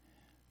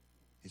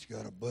 It's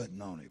got a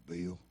button on it,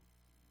 Bill.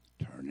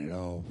 Turn it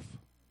off.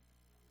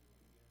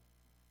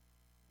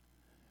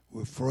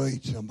 We're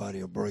afraid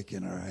somebody will break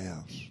in our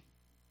house.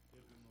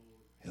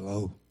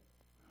 Hello?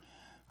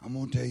 I'm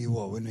going to tell you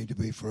what we need to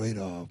be afraid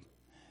of.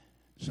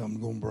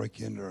 Something's going to break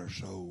into our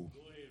soul.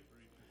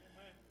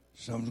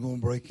 Something's going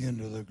to break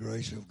into the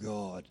grace of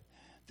God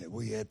that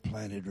we had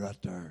planted right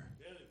there.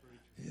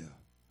 Yeah.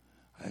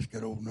 I asked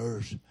that old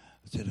nurse,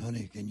 I said,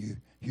 honey, can you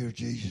hear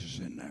Jesus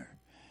in there?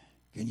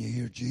 Can you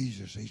hear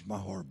Jesus? He's my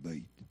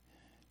heartbeat.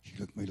 She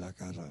looked at me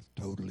like I was a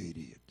total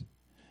idiot.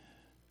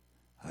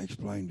 I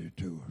explained it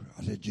to her.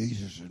 I said,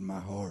 Jesus is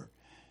my heart.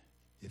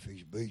 If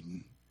he's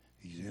beating,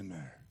 he's in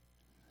there.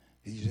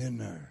 He's in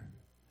there.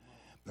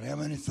 But how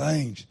many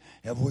things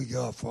have we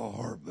got for a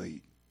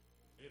heartbeat?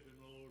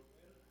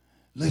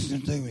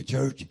 Listen to me,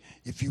 church.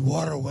 If your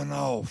water went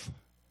off,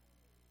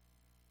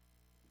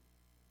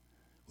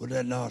 would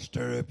that not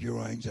stir up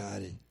your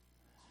anxiety?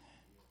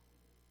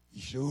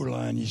 Your sewer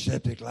line, your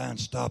septic line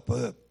stop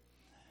up.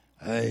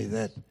 Hey,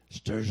 that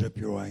stirs up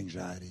your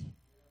anxiety.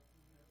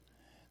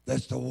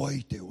 That's the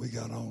weight that we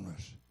got on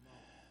us.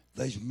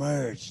 These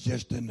marriages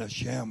just in the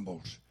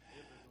shambles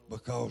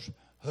because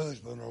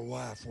husband or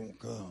wife won't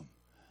come.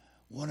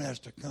 One has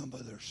to come by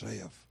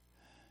themselves,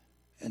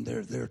 and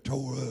they're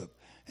tore up,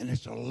 and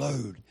it's a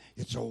load,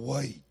 it's a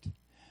weight.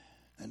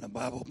 And the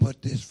Bible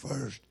put this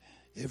first: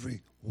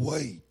 every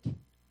weight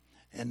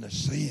and the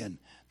sin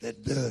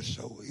that does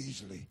so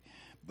easily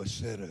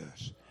beset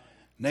us.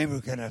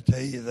 Neighbor, can I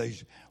tell you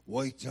these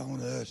weights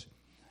on us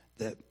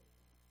that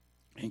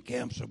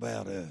encamps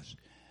about us?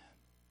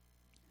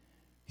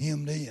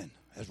 Hemmed in,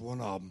 that's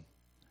one of them.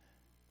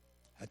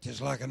 That's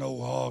just like an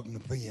old hog in the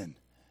pen,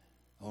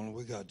 only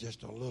we got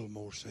just a little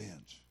more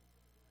sense,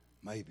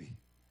 maybe.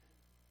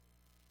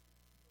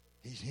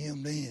 He's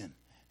hemmed in,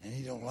 and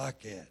he don't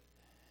like that,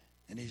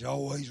 and he's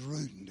always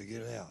rooting to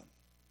get out.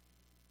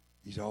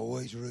 He's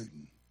always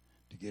rooting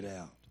to get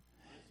out.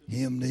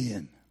 Hemmed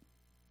in.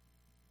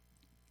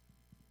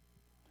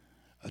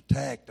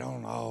 Attacked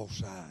on all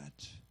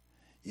sides,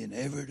 in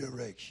every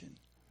direction.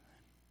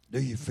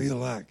 Do you feel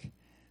like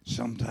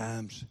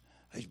sometimes,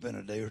 it's been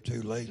a day or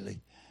two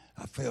lately,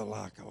 I felt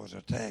like I was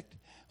attacked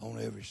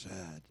on every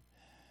side.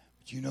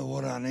 But you know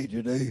what I need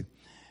to do?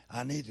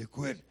 I need to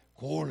quit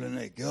quarreling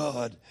at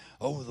God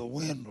over the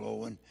wind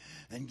blowing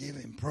and give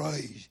him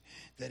praise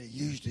that he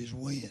used his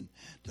wind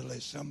to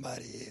let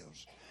somebody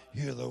else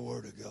hear the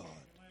word of God.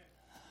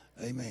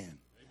 Amen.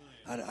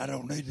 I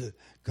don't need to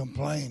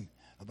complain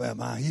about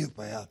my hip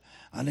out.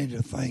 I need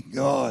to thank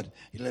God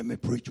he let me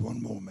preach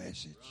one more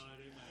message.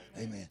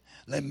 Amen.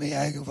 Let me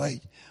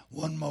aggravate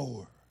one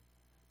more.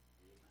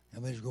 How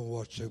many's going to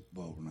watch Super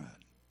Bowl tonight?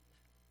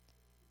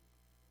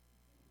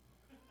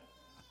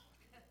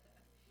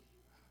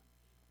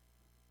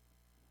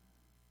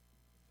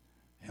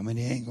 How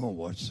many ain't going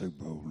to watch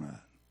Super Bowl tonight?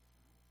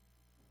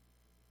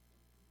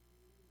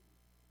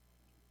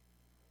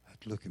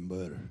 That's looking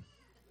better.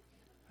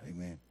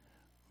 Amen.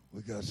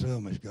 We got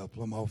some that's got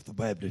plumb off the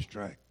Baptist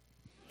track.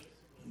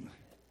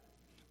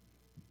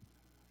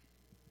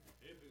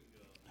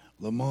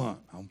 Lamont,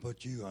 I'm going to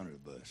put you under the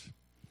bus.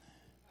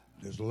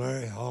 Does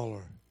Larry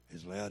holler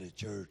as loud at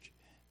church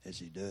as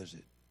he does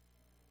it?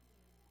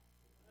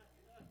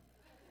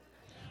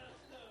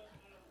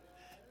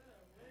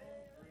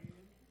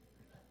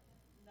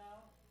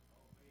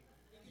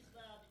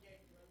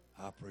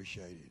 I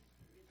appreciate it.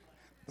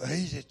 But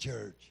he's at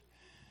church.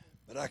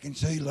 But I can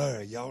see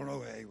Larry. Y'all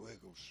know how he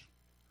wiggles.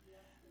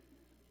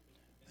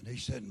 And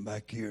he's sitting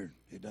back here.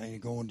 It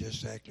ain't going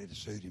just exactly to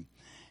suit him.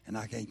 And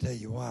I can't tell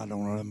you why. I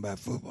don't know nothing about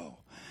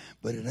football.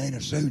 But it ain't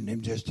a suiting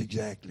him just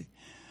exactly.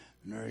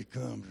 And there he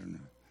comes, and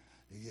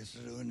he gets to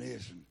doing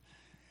this. And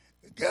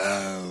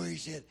go, he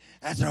said,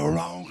 that's a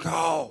wrong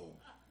call.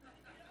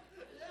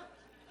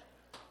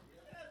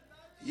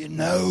 You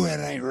know it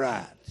ain't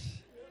right.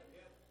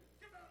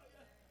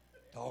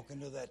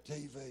 Talking to that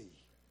TV.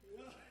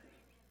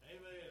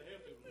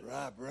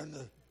 Right,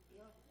 Brenda?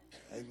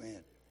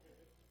 Amen.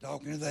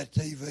 Talking to that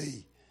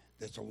TV,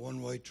 that's a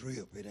one-way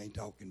trip. It ain't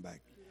talking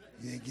back.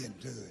 You ain't getting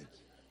to it.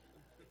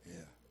 Yeah.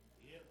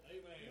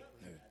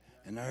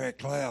 And there that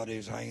cloud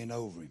is hanging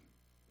over him.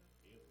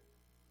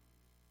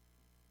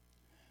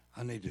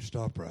 I need to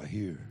stop right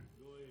here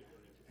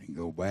and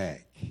go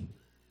back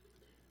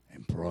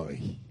and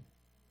pray.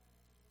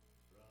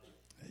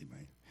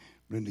 Amen.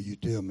 Brenda, you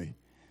tell me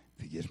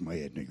if he gets mad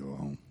and he go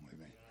home.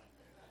 Amen.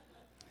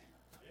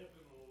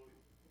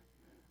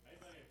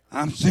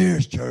 I'm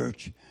serious,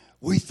 church.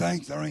 We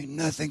think there ain't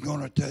nothing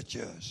going to touch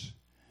us.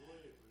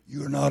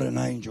 You're not an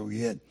angel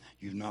yet.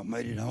 You've not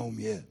made it home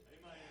yet.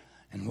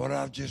 And what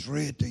I've just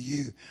read to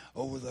you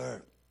over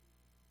there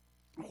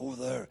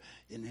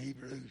in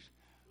Hebrews,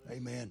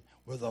 amen,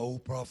 where the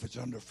old prophets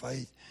under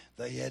faith,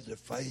 they had the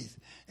faith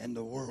and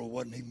the world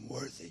wasn't even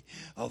worthy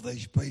of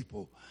these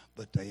people,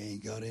 but they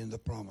ain't got in the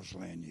promised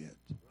land yet.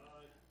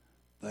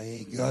 They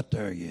ain't got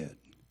there yet.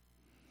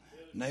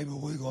 Neighbor,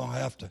 we're going to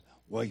have to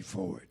wait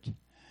for it.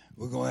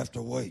 We're going to have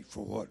to wait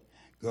for what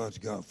God's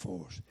got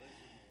for us.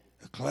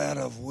 A cloud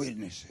of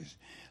witnesses.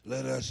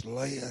 Let us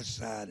lay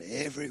aside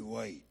every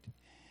weight.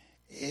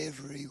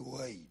 Every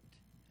weight.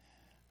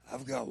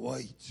 I've got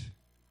weights.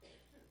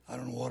 I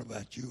don't know what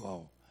about you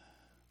all.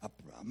 I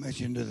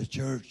mentioned to the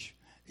church,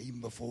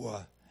 even before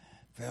I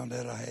found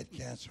out I had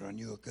cancer, I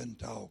knew I couldn't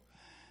talk.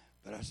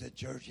 But I said,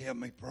 church, help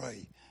me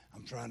pray.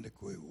 I'm trying to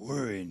quit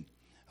worrying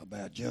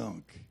about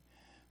junk.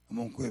 I'm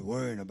going to quit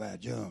worrying about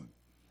junk.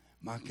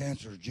 My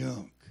cancer's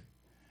junk.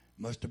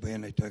 Must have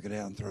been they took it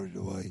out and threw it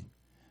away.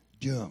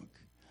 Junk.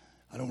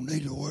 I don't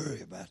need to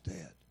worry about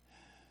that.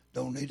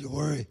 Don't need to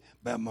worry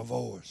about my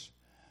voice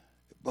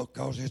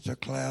because it's a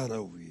cloud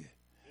over you.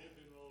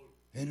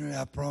 Henry,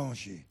 I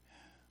promise you,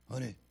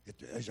 honey,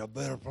 there's a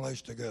better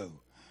place to go.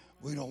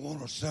 We don't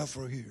want to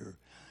suffer here.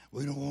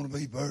 We don't want to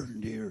be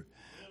burdened here.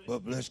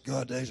 But bless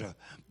God, there's a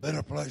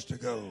better place to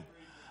go.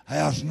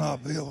 House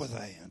not built with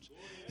hands,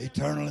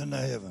 eternal in the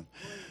heaven.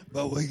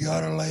 But we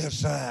got to lay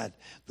aside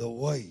the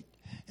weight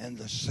and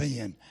the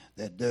sin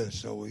that does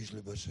so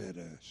easily beset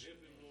us.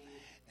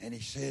 And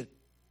he said,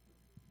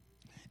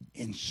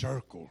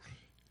 encircled.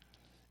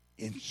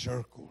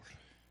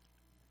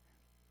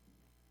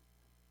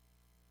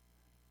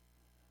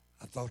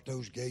 I thought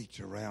those gates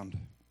around,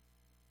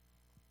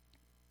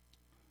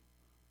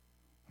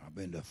 I've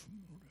been to a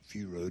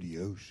few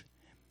rodeos,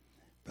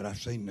 but I've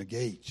seen the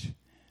gates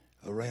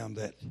around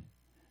that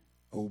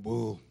old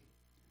bull,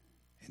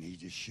 and he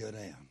just shut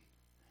down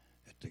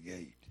at the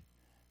gate.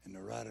 And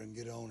the rider can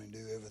get on and do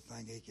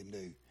everything he can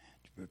do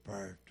to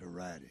prepare to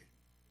ride it.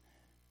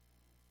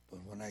 But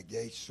when that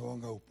gate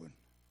swung open,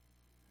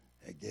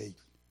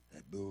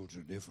 that bull's a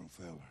different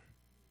fella.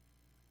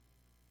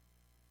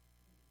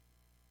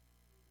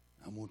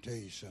 I'm going to tell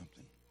you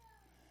something.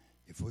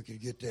 If we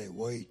could get that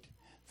weight,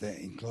 that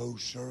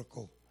enclosed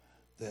circle,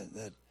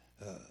 that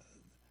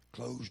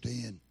closed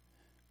in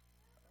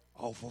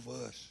off of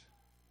us,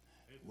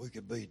 we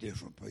could be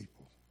different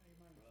people.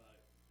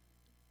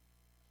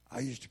 I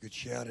used to could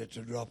shout at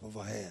the drop of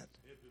a hat.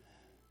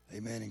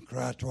 Amen. And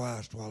cry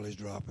twice while he's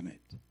dropping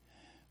it.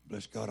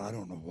 Bless God, I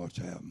don't know what's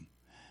happened.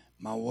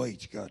 My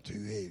weight's got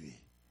too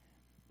heavy.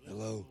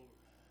 Hello?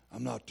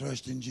 I'm not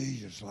trusting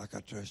Jesus like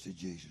I trusted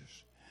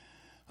Jesus.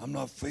 I'm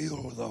not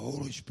filled with the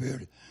Holy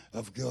Spirit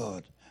of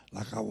God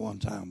like I one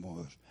time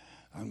was.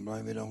 I can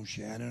blame it on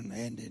Shannon,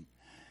 Andy,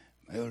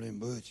 Melvin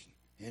Butch,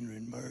 Henry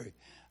and Murray.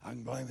 I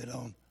can blame it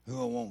on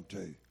who I want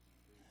to.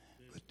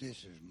 But this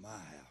is my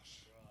house.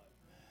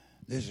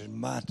 This is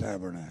my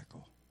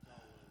tabernacle.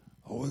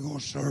 Are we going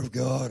to serve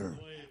God or are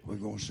we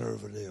going to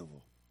serve the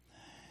devil?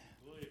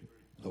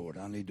 Lord,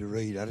 I need to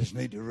read. I just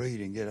need to read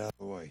and get out of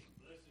the way.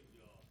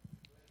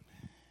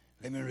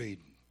 Let me read.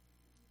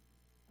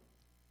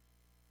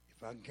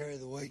 If I can carry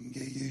the weight and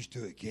get used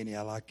to it, Kenny,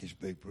 I like this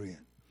big print.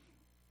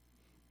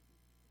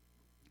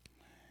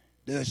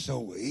 Does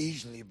so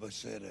easily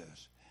beset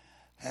us.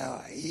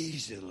 How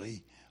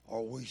easily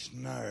are we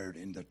snared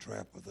in the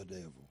trap of the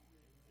devil?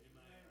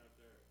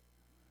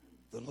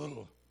 The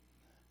little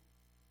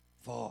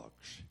fox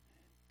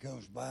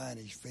comes by and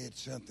he's fed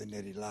something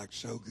that he likes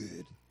so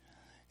good.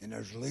 And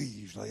there's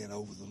leaves laying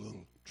over the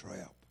little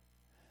trap.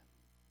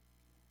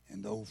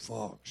 And the old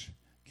fox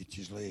gets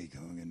his leg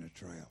hung in the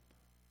trap.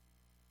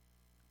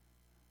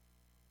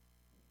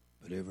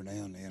 But every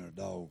now and then a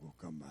dog will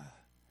come by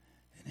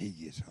and he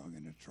gets hung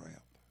in the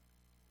trap.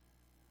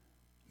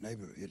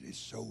 Neighbor, it is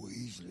so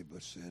easily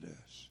beset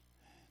us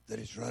that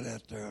it's right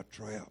out there a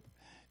trap,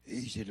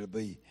 easy to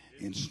be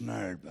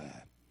ensnared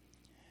by.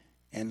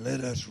 And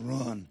let us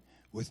run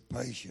with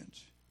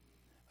patience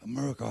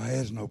America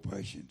has no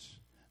patience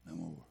no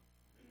more.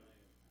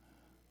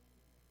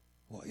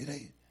 Well, it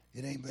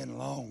ain't been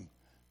long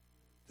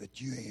that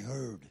you ain't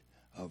heard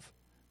of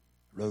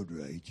road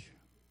rage.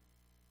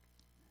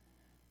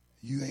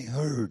 You ain't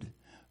heard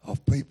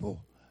of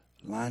people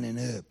lining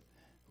up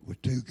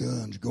with 2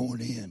 guns going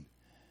in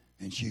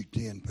and shoot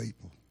 10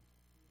 people.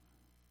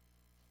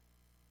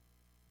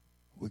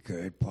 We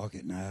carried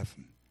pocket knife,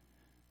 and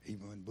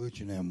even when Butch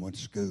and them went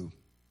to school.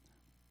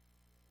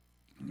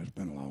 And it's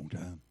been a long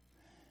time.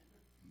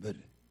 But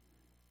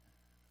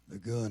the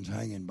gun's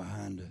hanging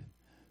behind the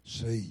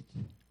seat.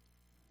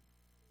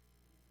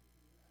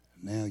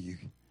 Now you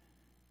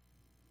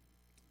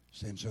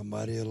send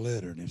somebody a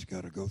letter, and it's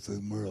got to go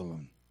through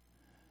Maryland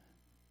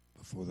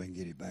before they can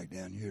get it back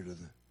down here to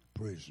the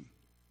prison.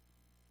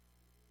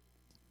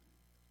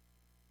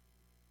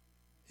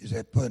 Is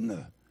that putting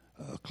a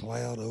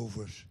cloud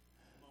over us?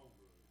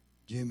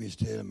 Jimmy's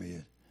telling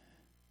me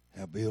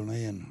how Bill and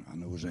Ann, I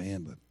know it was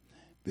Ann, but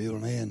Bill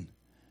and Ann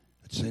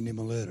had sent him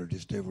a letter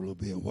just every little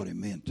bit of what it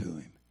meant to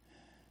him.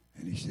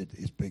 And he said,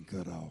 it's been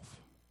cut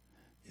off.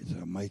 It's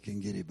a make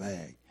and get it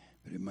back.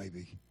 But it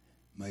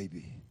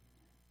maybe.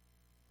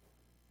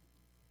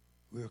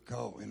 We're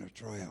caught in a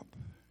trap.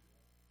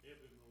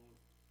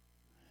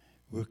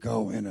 We're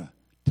caught in a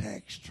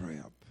tax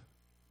trap.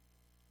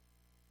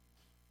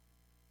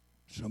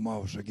 Some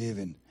of us are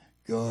giving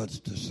gods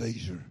to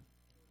Caesar.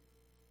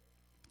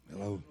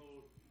 Hello?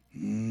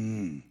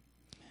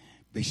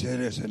 Beset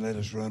us and let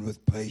us run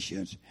with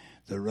patience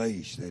the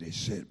race that is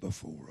set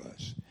before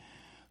us.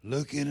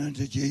 Looking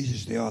unto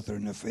Jesus, the author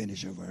and the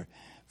finisher of our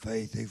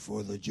faith, who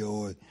for the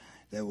joy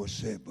that was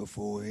set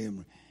before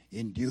him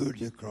endured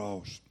the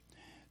cross,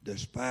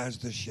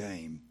 despised the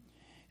shame,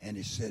 and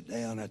is set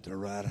down at the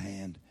right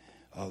hand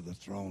of the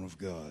throne of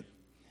God.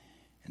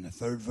 And the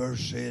third verse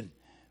said,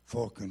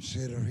 for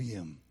consider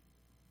him.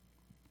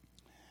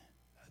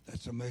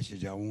 That's a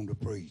message I want to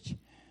preach.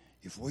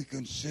 If we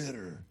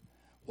consider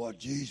what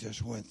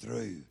Jesus went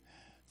through,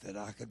 that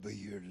I could be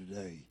here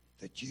today,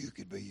 that you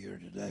could be here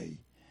today,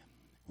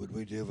 would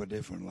we live a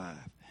different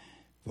life?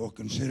 For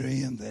consider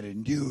him that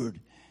endured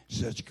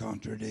such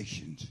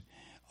contradictions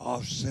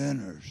of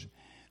sinners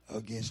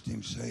against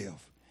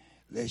himself,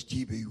 lest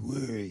ye be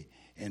weary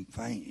and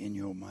faint in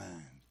your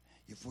mind.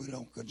 If we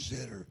don't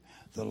consider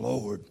the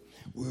Lord,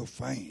 we'll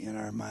faint in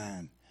our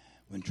mind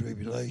when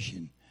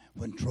tribulation,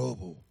 when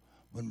trouble,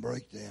 when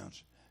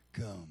breakdowns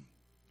come.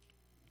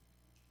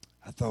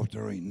 I thought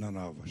there ain't none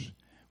of us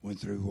went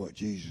through what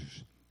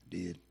Jesus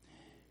did.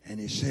 And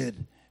he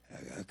said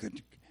a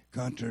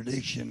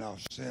contradiction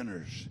of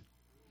sinners.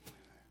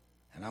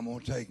 And I'm going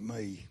to take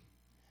me.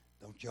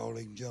 Don't y'all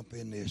even jump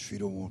in this if you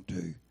don't want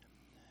to.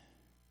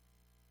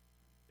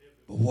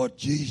 But what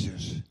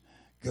Jesus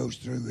goes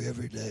through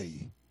every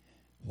day,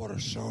 what a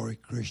sorry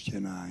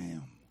Christian I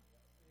am.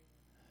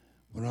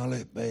 When I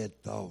let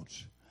bad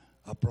thoughts,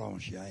 I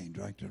promise you I ain't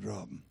drank a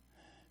drop in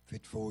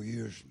 54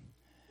 years.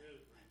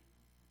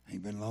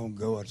 Ain't been long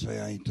ago I'd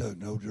say I ain't took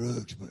no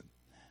drugs, but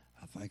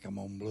I think I'm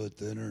on blood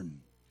thinner and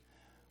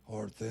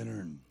heart thinner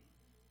and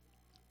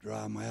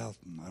dry mouth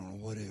and I don't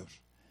know what else.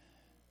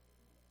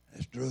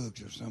 That's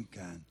drugs of some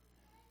kind.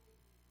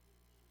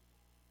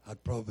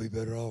 I'd probably be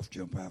better off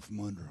jump out from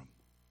under them.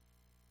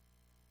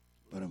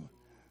 But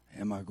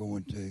am I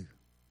going to?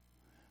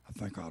 I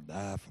think I'll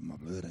die if my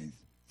blood ain't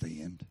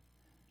thinned,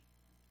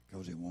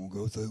 because it won't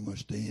go through my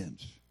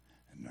stents,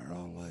 and there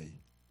I'll lay.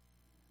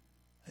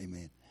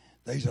 Amen.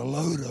 There's a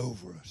load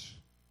over us.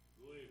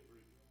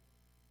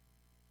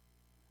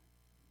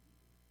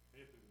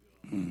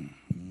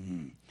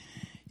 Mm-hmm.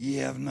 Ye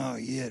have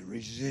not yet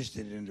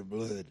resisted in the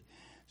blood,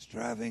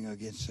 striving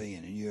against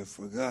sin, and you have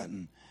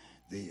forgotten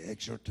the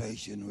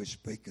exhortation which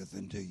speaketh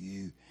unto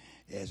you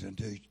as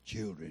unto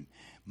children.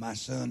 My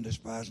son,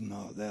 despise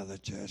not thou the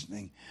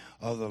chastening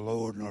of the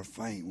Lord, nor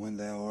faint when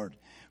thou art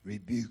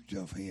rebuked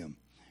of him.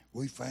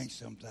 We faint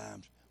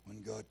sometimes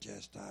when God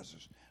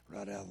chastises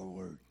right out of the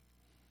word.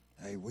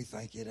 Hey, we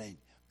think it ain't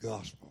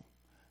gospel.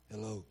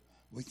 Hello.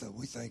 We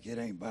think it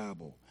ain't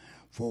Bible.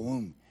 For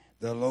whom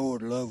the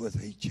Lord loveth,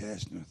 he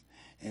chasteneth,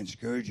 and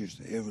scourgeth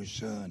every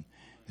son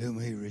whom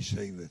he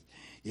receiveth.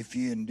 If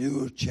ye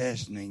endure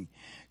chastening,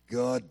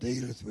 God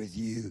dealeth with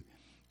you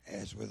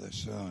as with a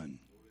son.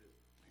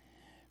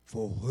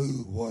 For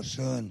what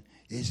son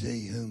is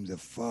he whom the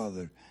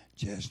Father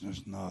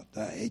chasteneth not?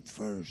 The 8th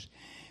verse.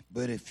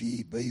 But if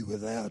ye be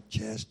without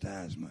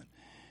chastisement,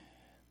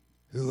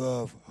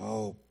 whereof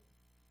all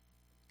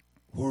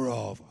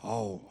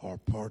are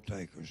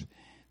partakers,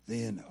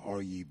 then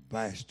are ye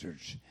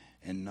bastards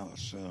and not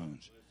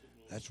sons.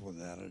 That's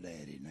without a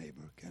daddy,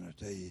 neighbor. Can I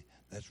tell you?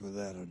 That's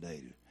without a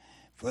daddy.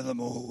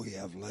 Furthermore, we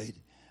have laid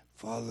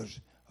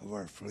fathers of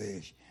our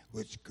flesh,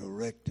 which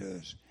correct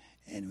us,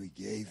 and we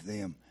gave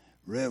them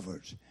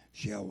reverence.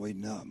 Shall we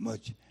not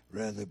much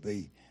rather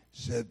be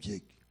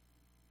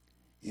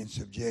in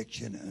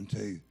subjection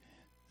unto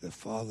the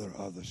Father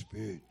of the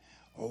Spirit?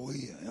 Are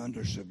we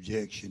under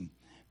subjection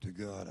to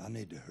God? I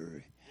need to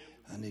hurry.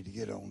 I need to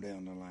get on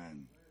down the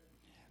line.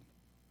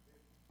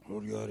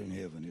 Lord God in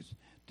heaven, it's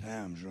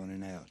time's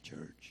running out,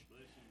 church.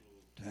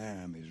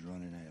 Time is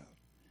running out.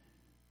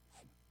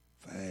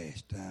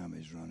 Fast time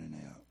is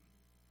running out.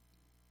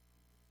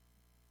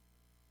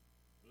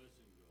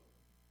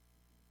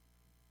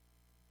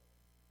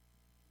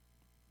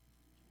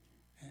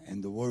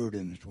 And the word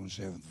in the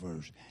 27th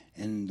verse,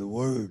 and the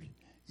word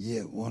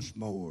yet once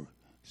more,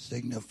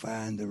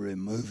 signifying the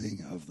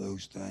removing of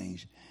those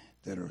things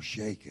that are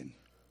shaken,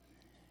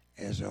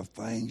 as of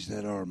things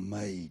that are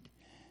made,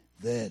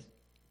 that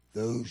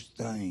those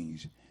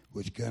things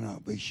which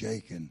cannot be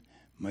shaken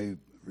may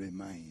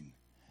remain.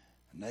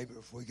 Neighbor,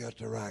 if we got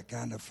the right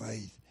kind of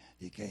faith,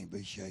 it can't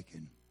be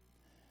shaken.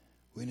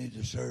 We need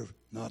to serve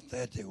not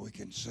that we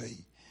can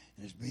see,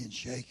 and it's being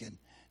shaken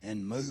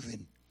and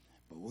moving,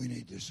 but we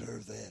need to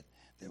serve that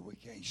we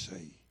can't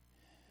see,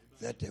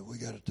 that we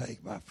got to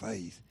take by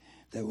faith,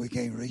 that we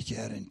can't reach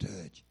out and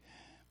touch.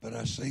 But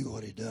I see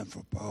what he done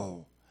for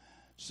Paul.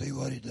 See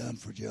what he done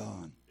for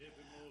John.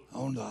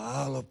 On the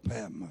Isle of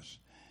Patmos,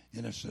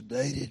 in a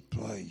sedated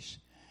place,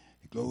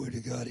 glory to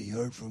God, he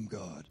heard from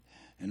God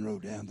and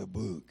wrote down the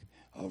book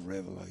of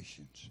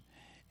Revelations.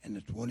 In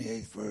the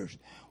 28th verse,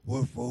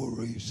 wherefore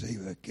we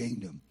receive a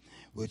kingdom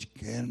which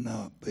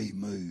cannot be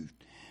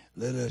moved.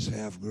 Let us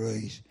have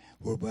grace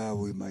whereby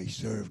we may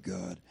serve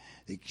God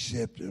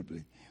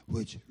acceptably,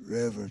 with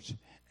reverence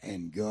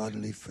and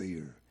godly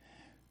fear.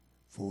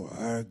 For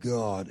our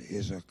God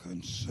is a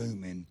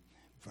consuming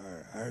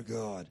fire. Our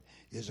God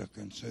is a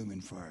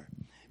consuming fire.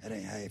 That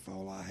ain't half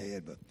all I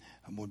had, but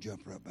I'm going to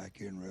jump right back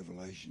here in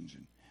Revelations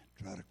and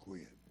try to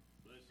quit.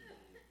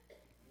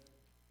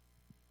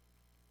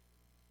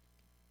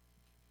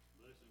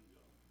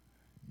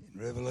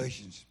 In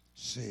Revelations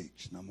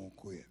 6, and I'm going to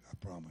quit,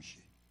 I promise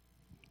you.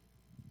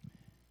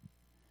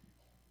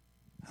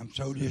 I'm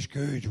so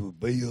discouraged with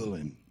Bill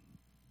and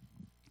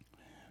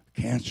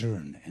cancer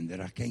and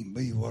that I can't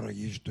be what I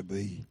used to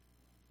be.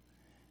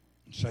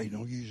 And say,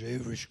 don't use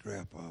every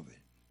scrap of it.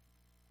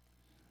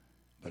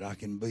 But I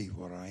can be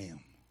what I am.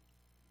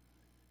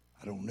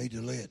 I don't need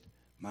to let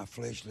my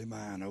fleshly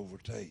mind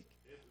overtake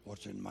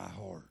what's in my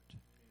heart.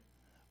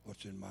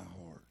 What's in my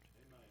heart.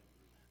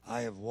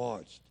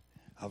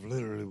 I've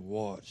literally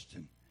watched,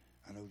 and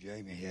I know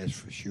Jamie has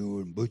for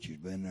sure, and Butch's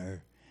been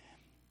there,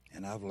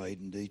 and I've laid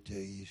in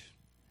DTs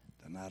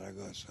the night I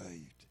got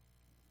saved.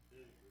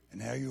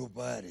 And how your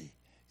body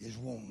is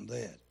wanting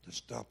that to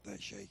stop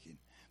that shaking.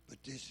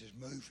 But this is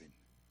moving.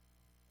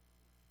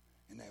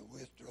 And that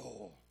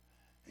withdrawal,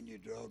 and you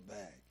draw it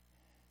back.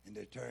 And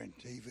they're tearing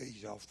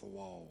TVs off the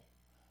wall.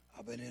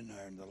 I've been in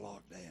there in the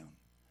lockdown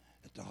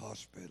at the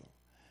hospital,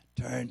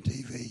 tearing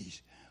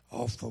TVs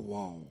off the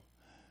wall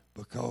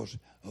because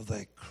of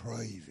that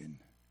craving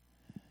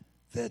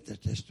that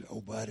this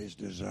old body's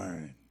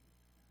desiring.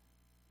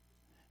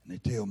 And they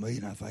tell me,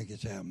 and I think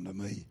it's happened to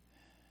me,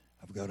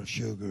 I've got a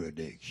sugar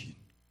addiction,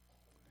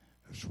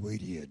 a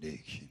sweetie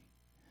addiction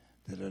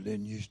that I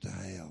didn't used to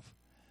have.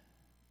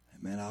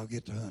 And man, I'll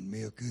get to hunt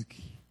me a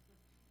cookie.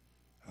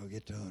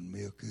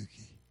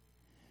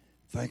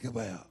 Think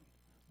about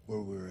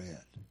where we're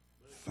at.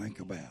 Think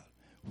about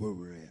where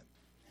we're at.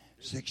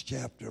 6th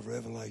chapter of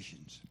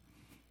Revelations.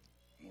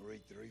 I'm going to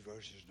read 3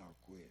 verses and I'll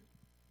quit.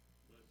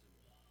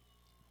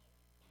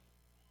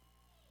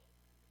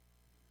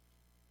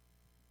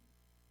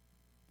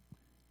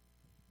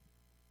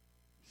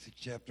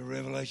 Chapter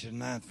Revelation,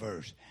 9th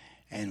verse.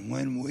 And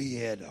when we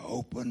had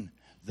opened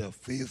the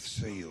 5th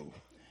seal,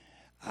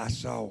 I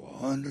saw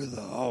under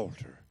the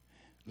altar,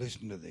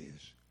 listen to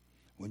this,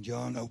 when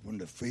John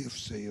opened the 5th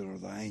seal, or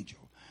the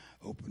angel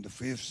opened the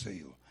 5th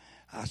seal,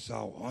 I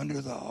saw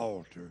under the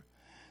altar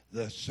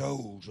the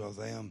souls of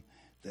them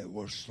that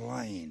were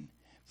slain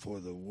for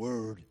the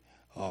word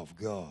of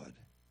God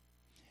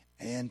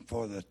and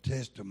for the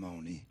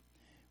testimony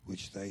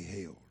which they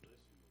held.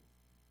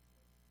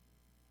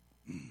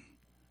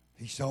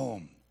 He saw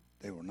them.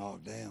 They were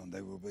knocked down.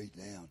 They were beat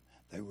down.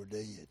 They were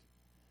dead.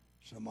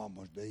 Some of them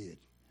was dead.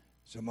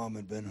 Some of them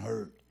had been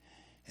hurt.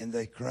 And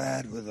they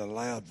cried with a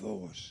loud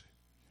voice,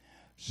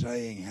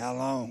 saying, How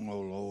long, O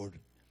Lord,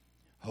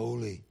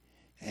 holy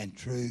and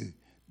true,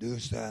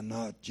 dost thou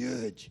not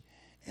judge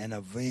and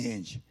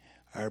avenge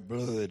our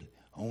blood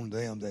on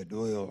them that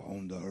dwell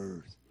on the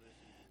earth?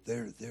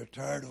 They're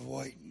tired of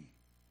waiting.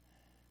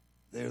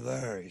 They're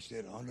there, he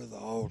said, under the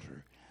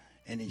altar.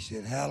 And he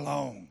said, How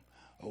long,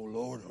 O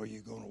Lord, are you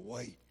going to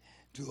wait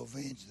to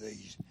avenge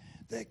these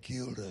that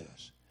killed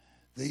us,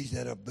 these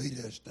that have beat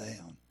us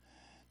down,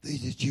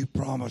 these that you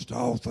promised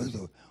all through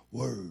the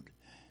word,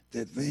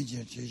 that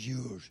vengeance is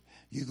yours.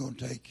 You're going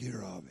to take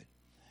care of it.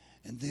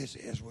 And this,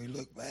 as we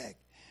look back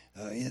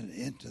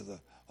into the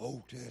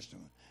Old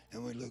Testament,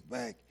 and we look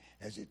back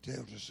as it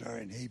tells us there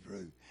in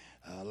Hebrew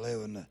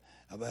 11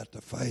 about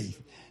the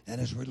faith, and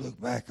as we look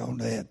back on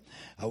that,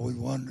 we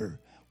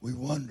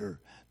wonder,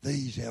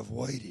 these have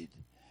waited.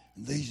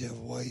 And these have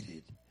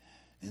waited.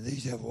 And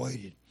these have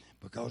waited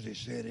because it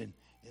said in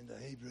the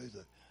Hebrew,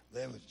 the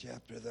 11th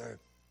chapter there,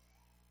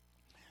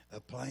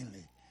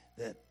 plainly,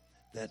 that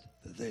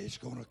it's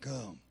going to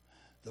come.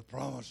 the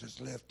promise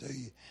that's left to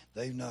you,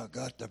 they've not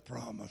got the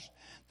promise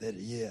that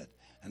yet.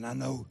 And I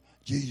know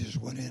Jesus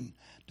went in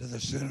to the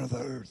center of the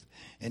earth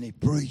and he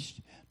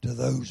preached to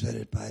those that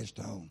had passed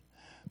on.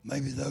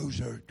 Maybe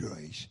those are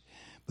grace,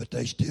 but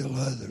there's still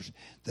others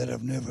that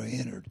have never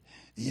entered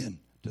into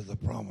the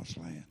promised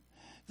land.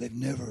 They've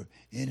never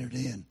entered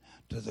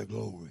into the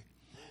glory.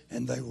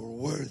 And they were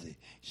worthy.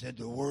 He said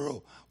the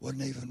world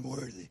wasn't even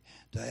worthy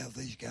to have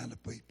these kind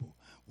of people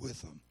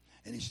with them.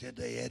 And he said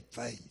they had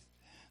faith.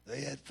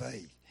 They had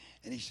faith.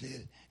 And he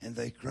said, and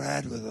they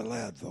cried with a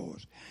loud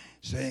voice,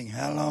 saying,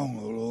 how long,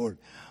 O Lord,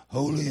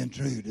 holy and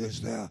true,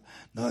 dost thou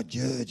not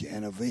judge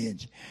and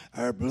avenge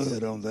our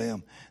blood on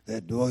them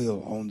that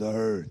dwell on the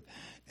earth?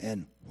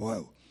 And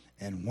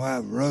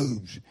white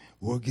robes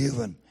were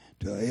given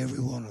to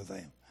every one of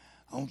them.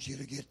 I want you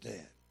to get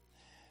that.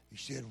 He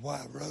said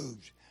white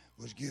robes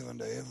was given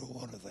to every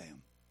one of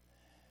them.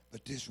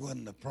 But this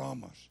wasn't the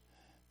promise,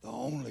 the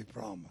only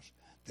promise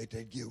that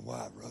they'd give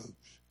white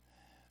robes.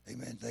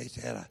 Amen. They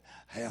had a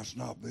house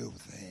not built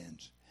with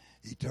hands,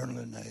 eternal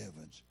in the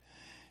heavens.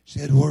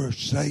 Said where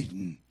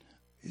Satan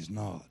is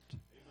not,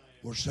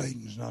 where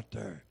Satan's not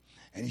there.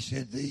 And he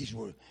said these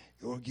were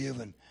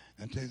given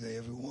unto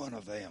every one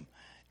of them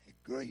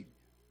great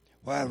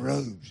white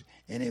robes.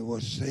 And it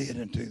was said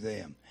unto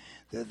them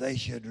that they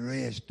should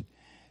rest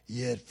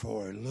yet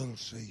for a little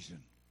season.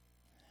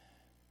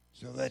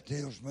 So that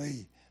tells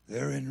me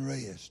they're in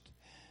rest.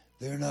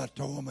 They're not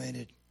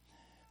tormented.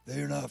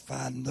 They're not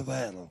fighting the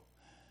battle.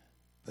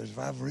 But if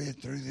I've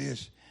read through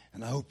this,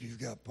 and I hope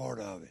you've got part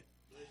of it,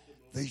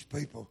 these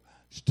people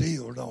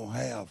still don't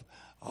have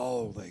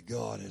all that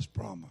God has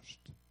promised.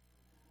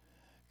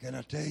 Can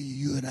I tell you,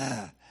 you and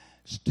I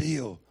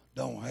still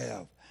don't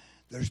have.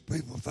 There's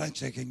people who think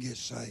they can get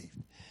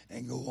saved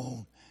and go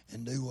on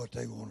and do what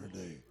they want to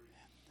do.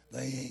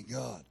 They ain't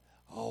got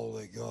all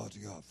that God's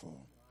got for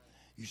them.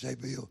 You say,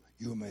 Bill,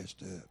 you're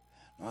messed up.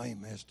 No, I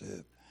ain't messed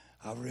up.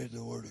 I've read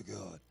the Word of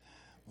God.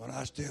 When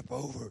I step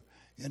over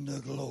into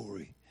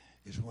glory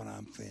is when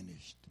I'm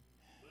finished.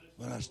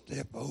 When I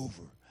step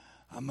over,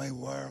 I may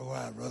wear a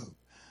white robe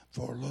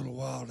for a little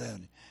while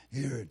down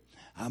here.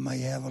 I may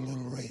have a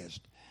little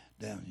rest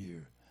down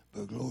here.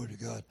 But glory to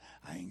God,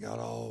 I ain't got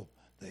all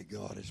that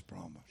God has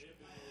promised.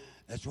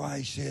 That's why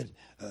he said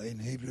in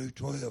Hebrews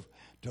 12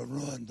 to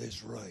run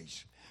this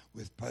race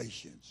with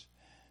patience.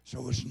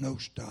 So it's no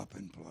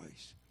stopping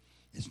place.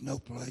 It's no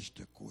place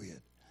to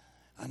quit.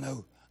 I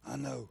know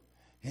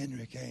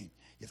Henry Kane.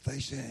 If they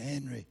sent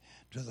Henry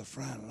to the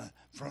front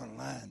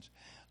lines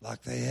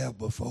like they have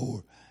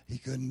before, he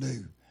couldn't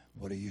do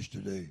what he used to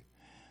do.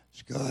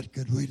 Scott,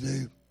 could we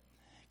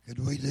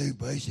do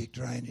basic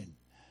training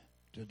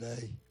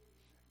today?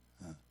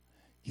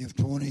 Give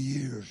 20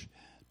 years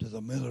to the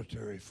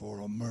military for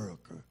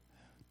America,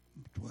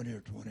 20 or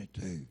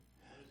 22.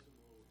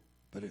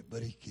 But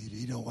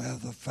he don't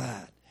have the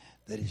fight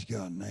that he's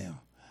got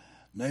now.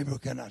 Neighbor,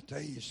 can I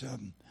tell you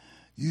something?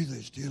 You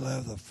that still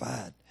have the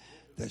fight,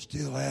 that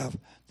still have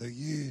the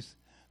youth,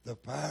 the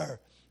power,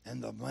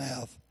 and the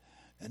mouth,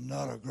 and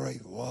not a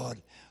great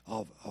wad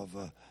of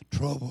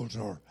troubles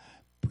or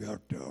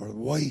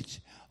weights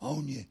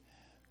on you,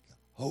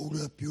 hold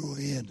up your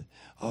end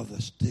of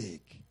the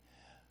stick.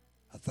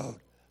 I thought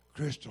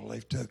crystal,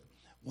 they took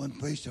one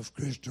piece of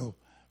crystal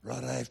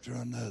right after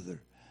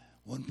another,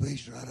 one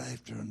piece right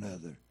after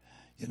another,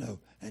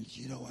 and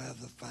she don't have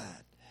the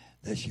fight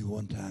that she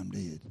one time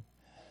did.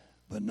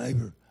 But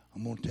neighbor,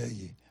 I'm going to tell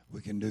you,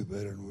 we can do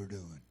better than we're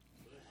doing.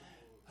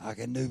 I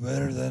can do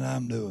better than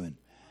I'm doing.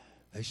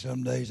 There's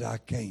some days I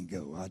can't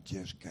go. I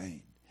just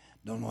can't.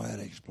 Don't know how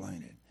to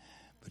explain it.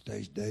 But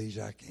there's days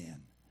I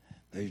can.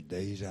 There's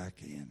days I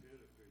can.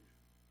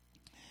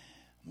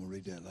 I'm going to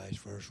read that last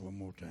verse one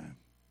more time,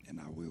 and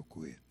I will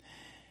quit.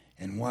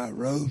 And white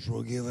robes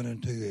were given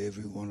unto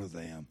every one of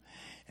them,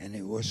 and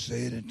it was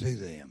said unto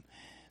them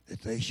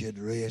that they should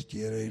rest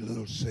yet a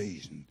little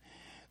season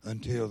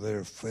until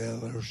their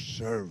fellow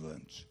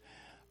servants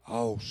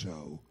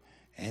also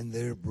and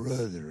their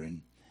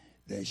brethren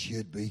that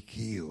should be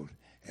killed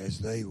as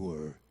they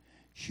were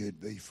should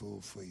be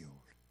fulfilled.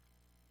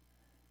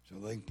 So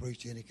they can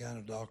preach any kind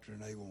of doctrine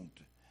they want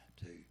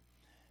to.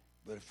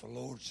 But if the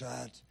Lord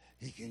decides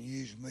he can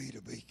use me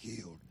to be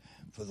killed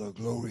for the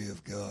glory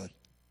of God,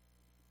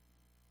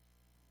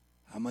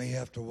 I may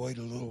have to wait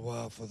a little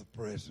while for the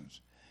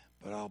presence,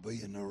 but I'll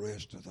be in the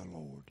rest of the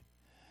Lord.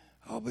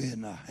 I'll be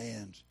in the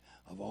hands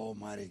of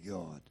Almighty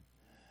God.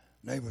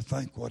 Neighbor,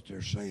 think what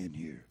they're saying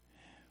here.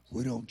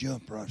 We don't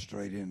jump right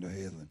straight into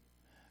heaven.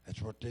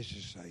 That's what this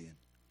is saying.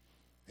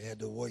 They had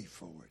to wait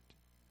for it.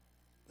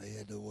 They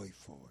had to wait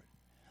for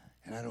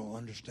it. And I don't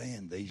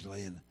understand these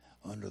laying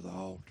under the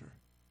altar,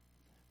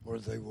 whether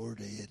they were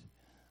dead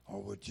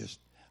or were just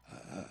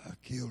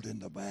killed in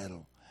the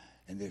battle,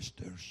 and they're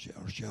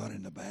shot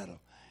in the battle,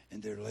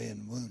 and they're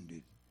laying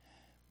wounded.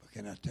 But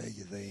can I tell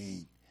you,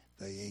 they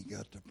ain't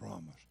got the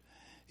promise.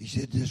 He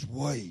said, just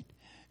wait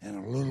and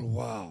a little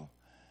while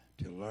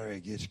till Larry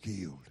gets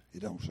killed.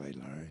 It don't say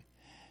Larry,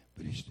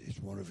 but it's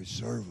one of his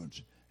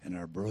servants and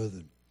our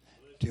brethren.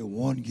 Till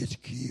one gets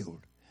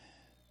killed,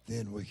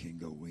 then we can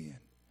go in.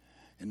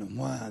 And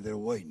while they're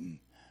waiting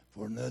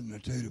for another or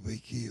two to be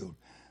killed,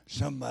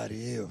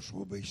 somebody else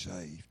will be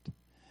saved.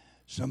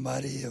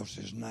 Somebody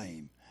else's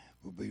name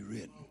will be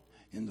written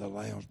in the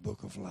Lamb's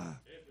Book of Life.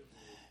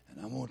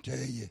 And I'm going to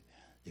tell you,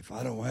 if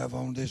I don't have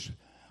on this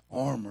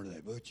armor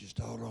that Butch has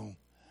taught on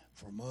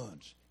for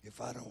months, if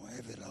I don't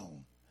have it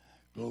on,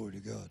 glory to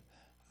God,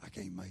 I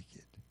can't make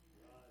it.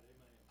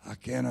 I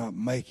cannot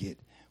make it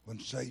when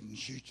Satan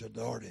shoots a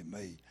dart at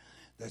me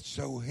that's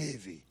so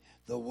heavy,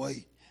 the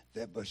weight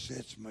that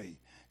besets me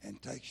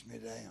and takes me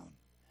down.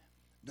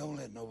 Don't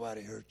let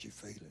nobody hurt your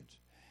feelings.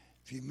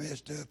 If you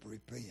messed up,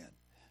 repent.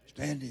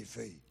 Stand to your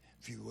feet,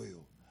 if you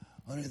will.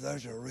 Honey,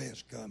 there's a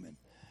rest coming,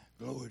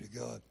 glory to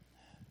God,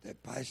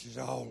 that passes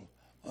all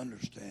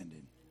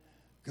understanding.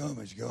 Come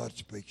as God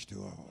speaks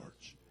to our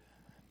hearts.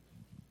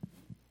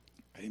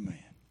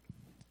 Amen.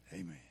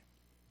 Amen.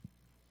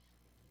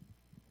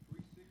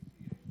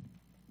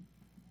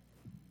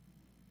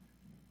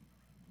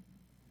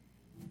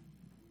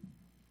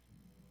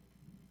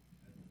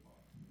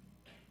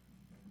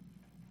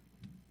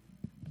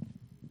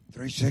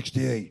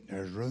 $368.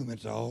 There's room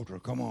at the altar.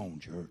 Come on,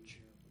 church.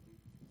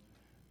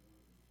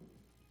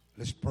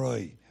 Let's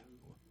pray.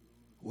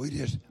 We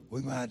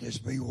might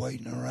just be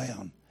waiting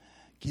around,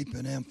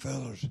 keeping them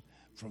fellas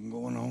from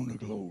going on to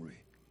glory.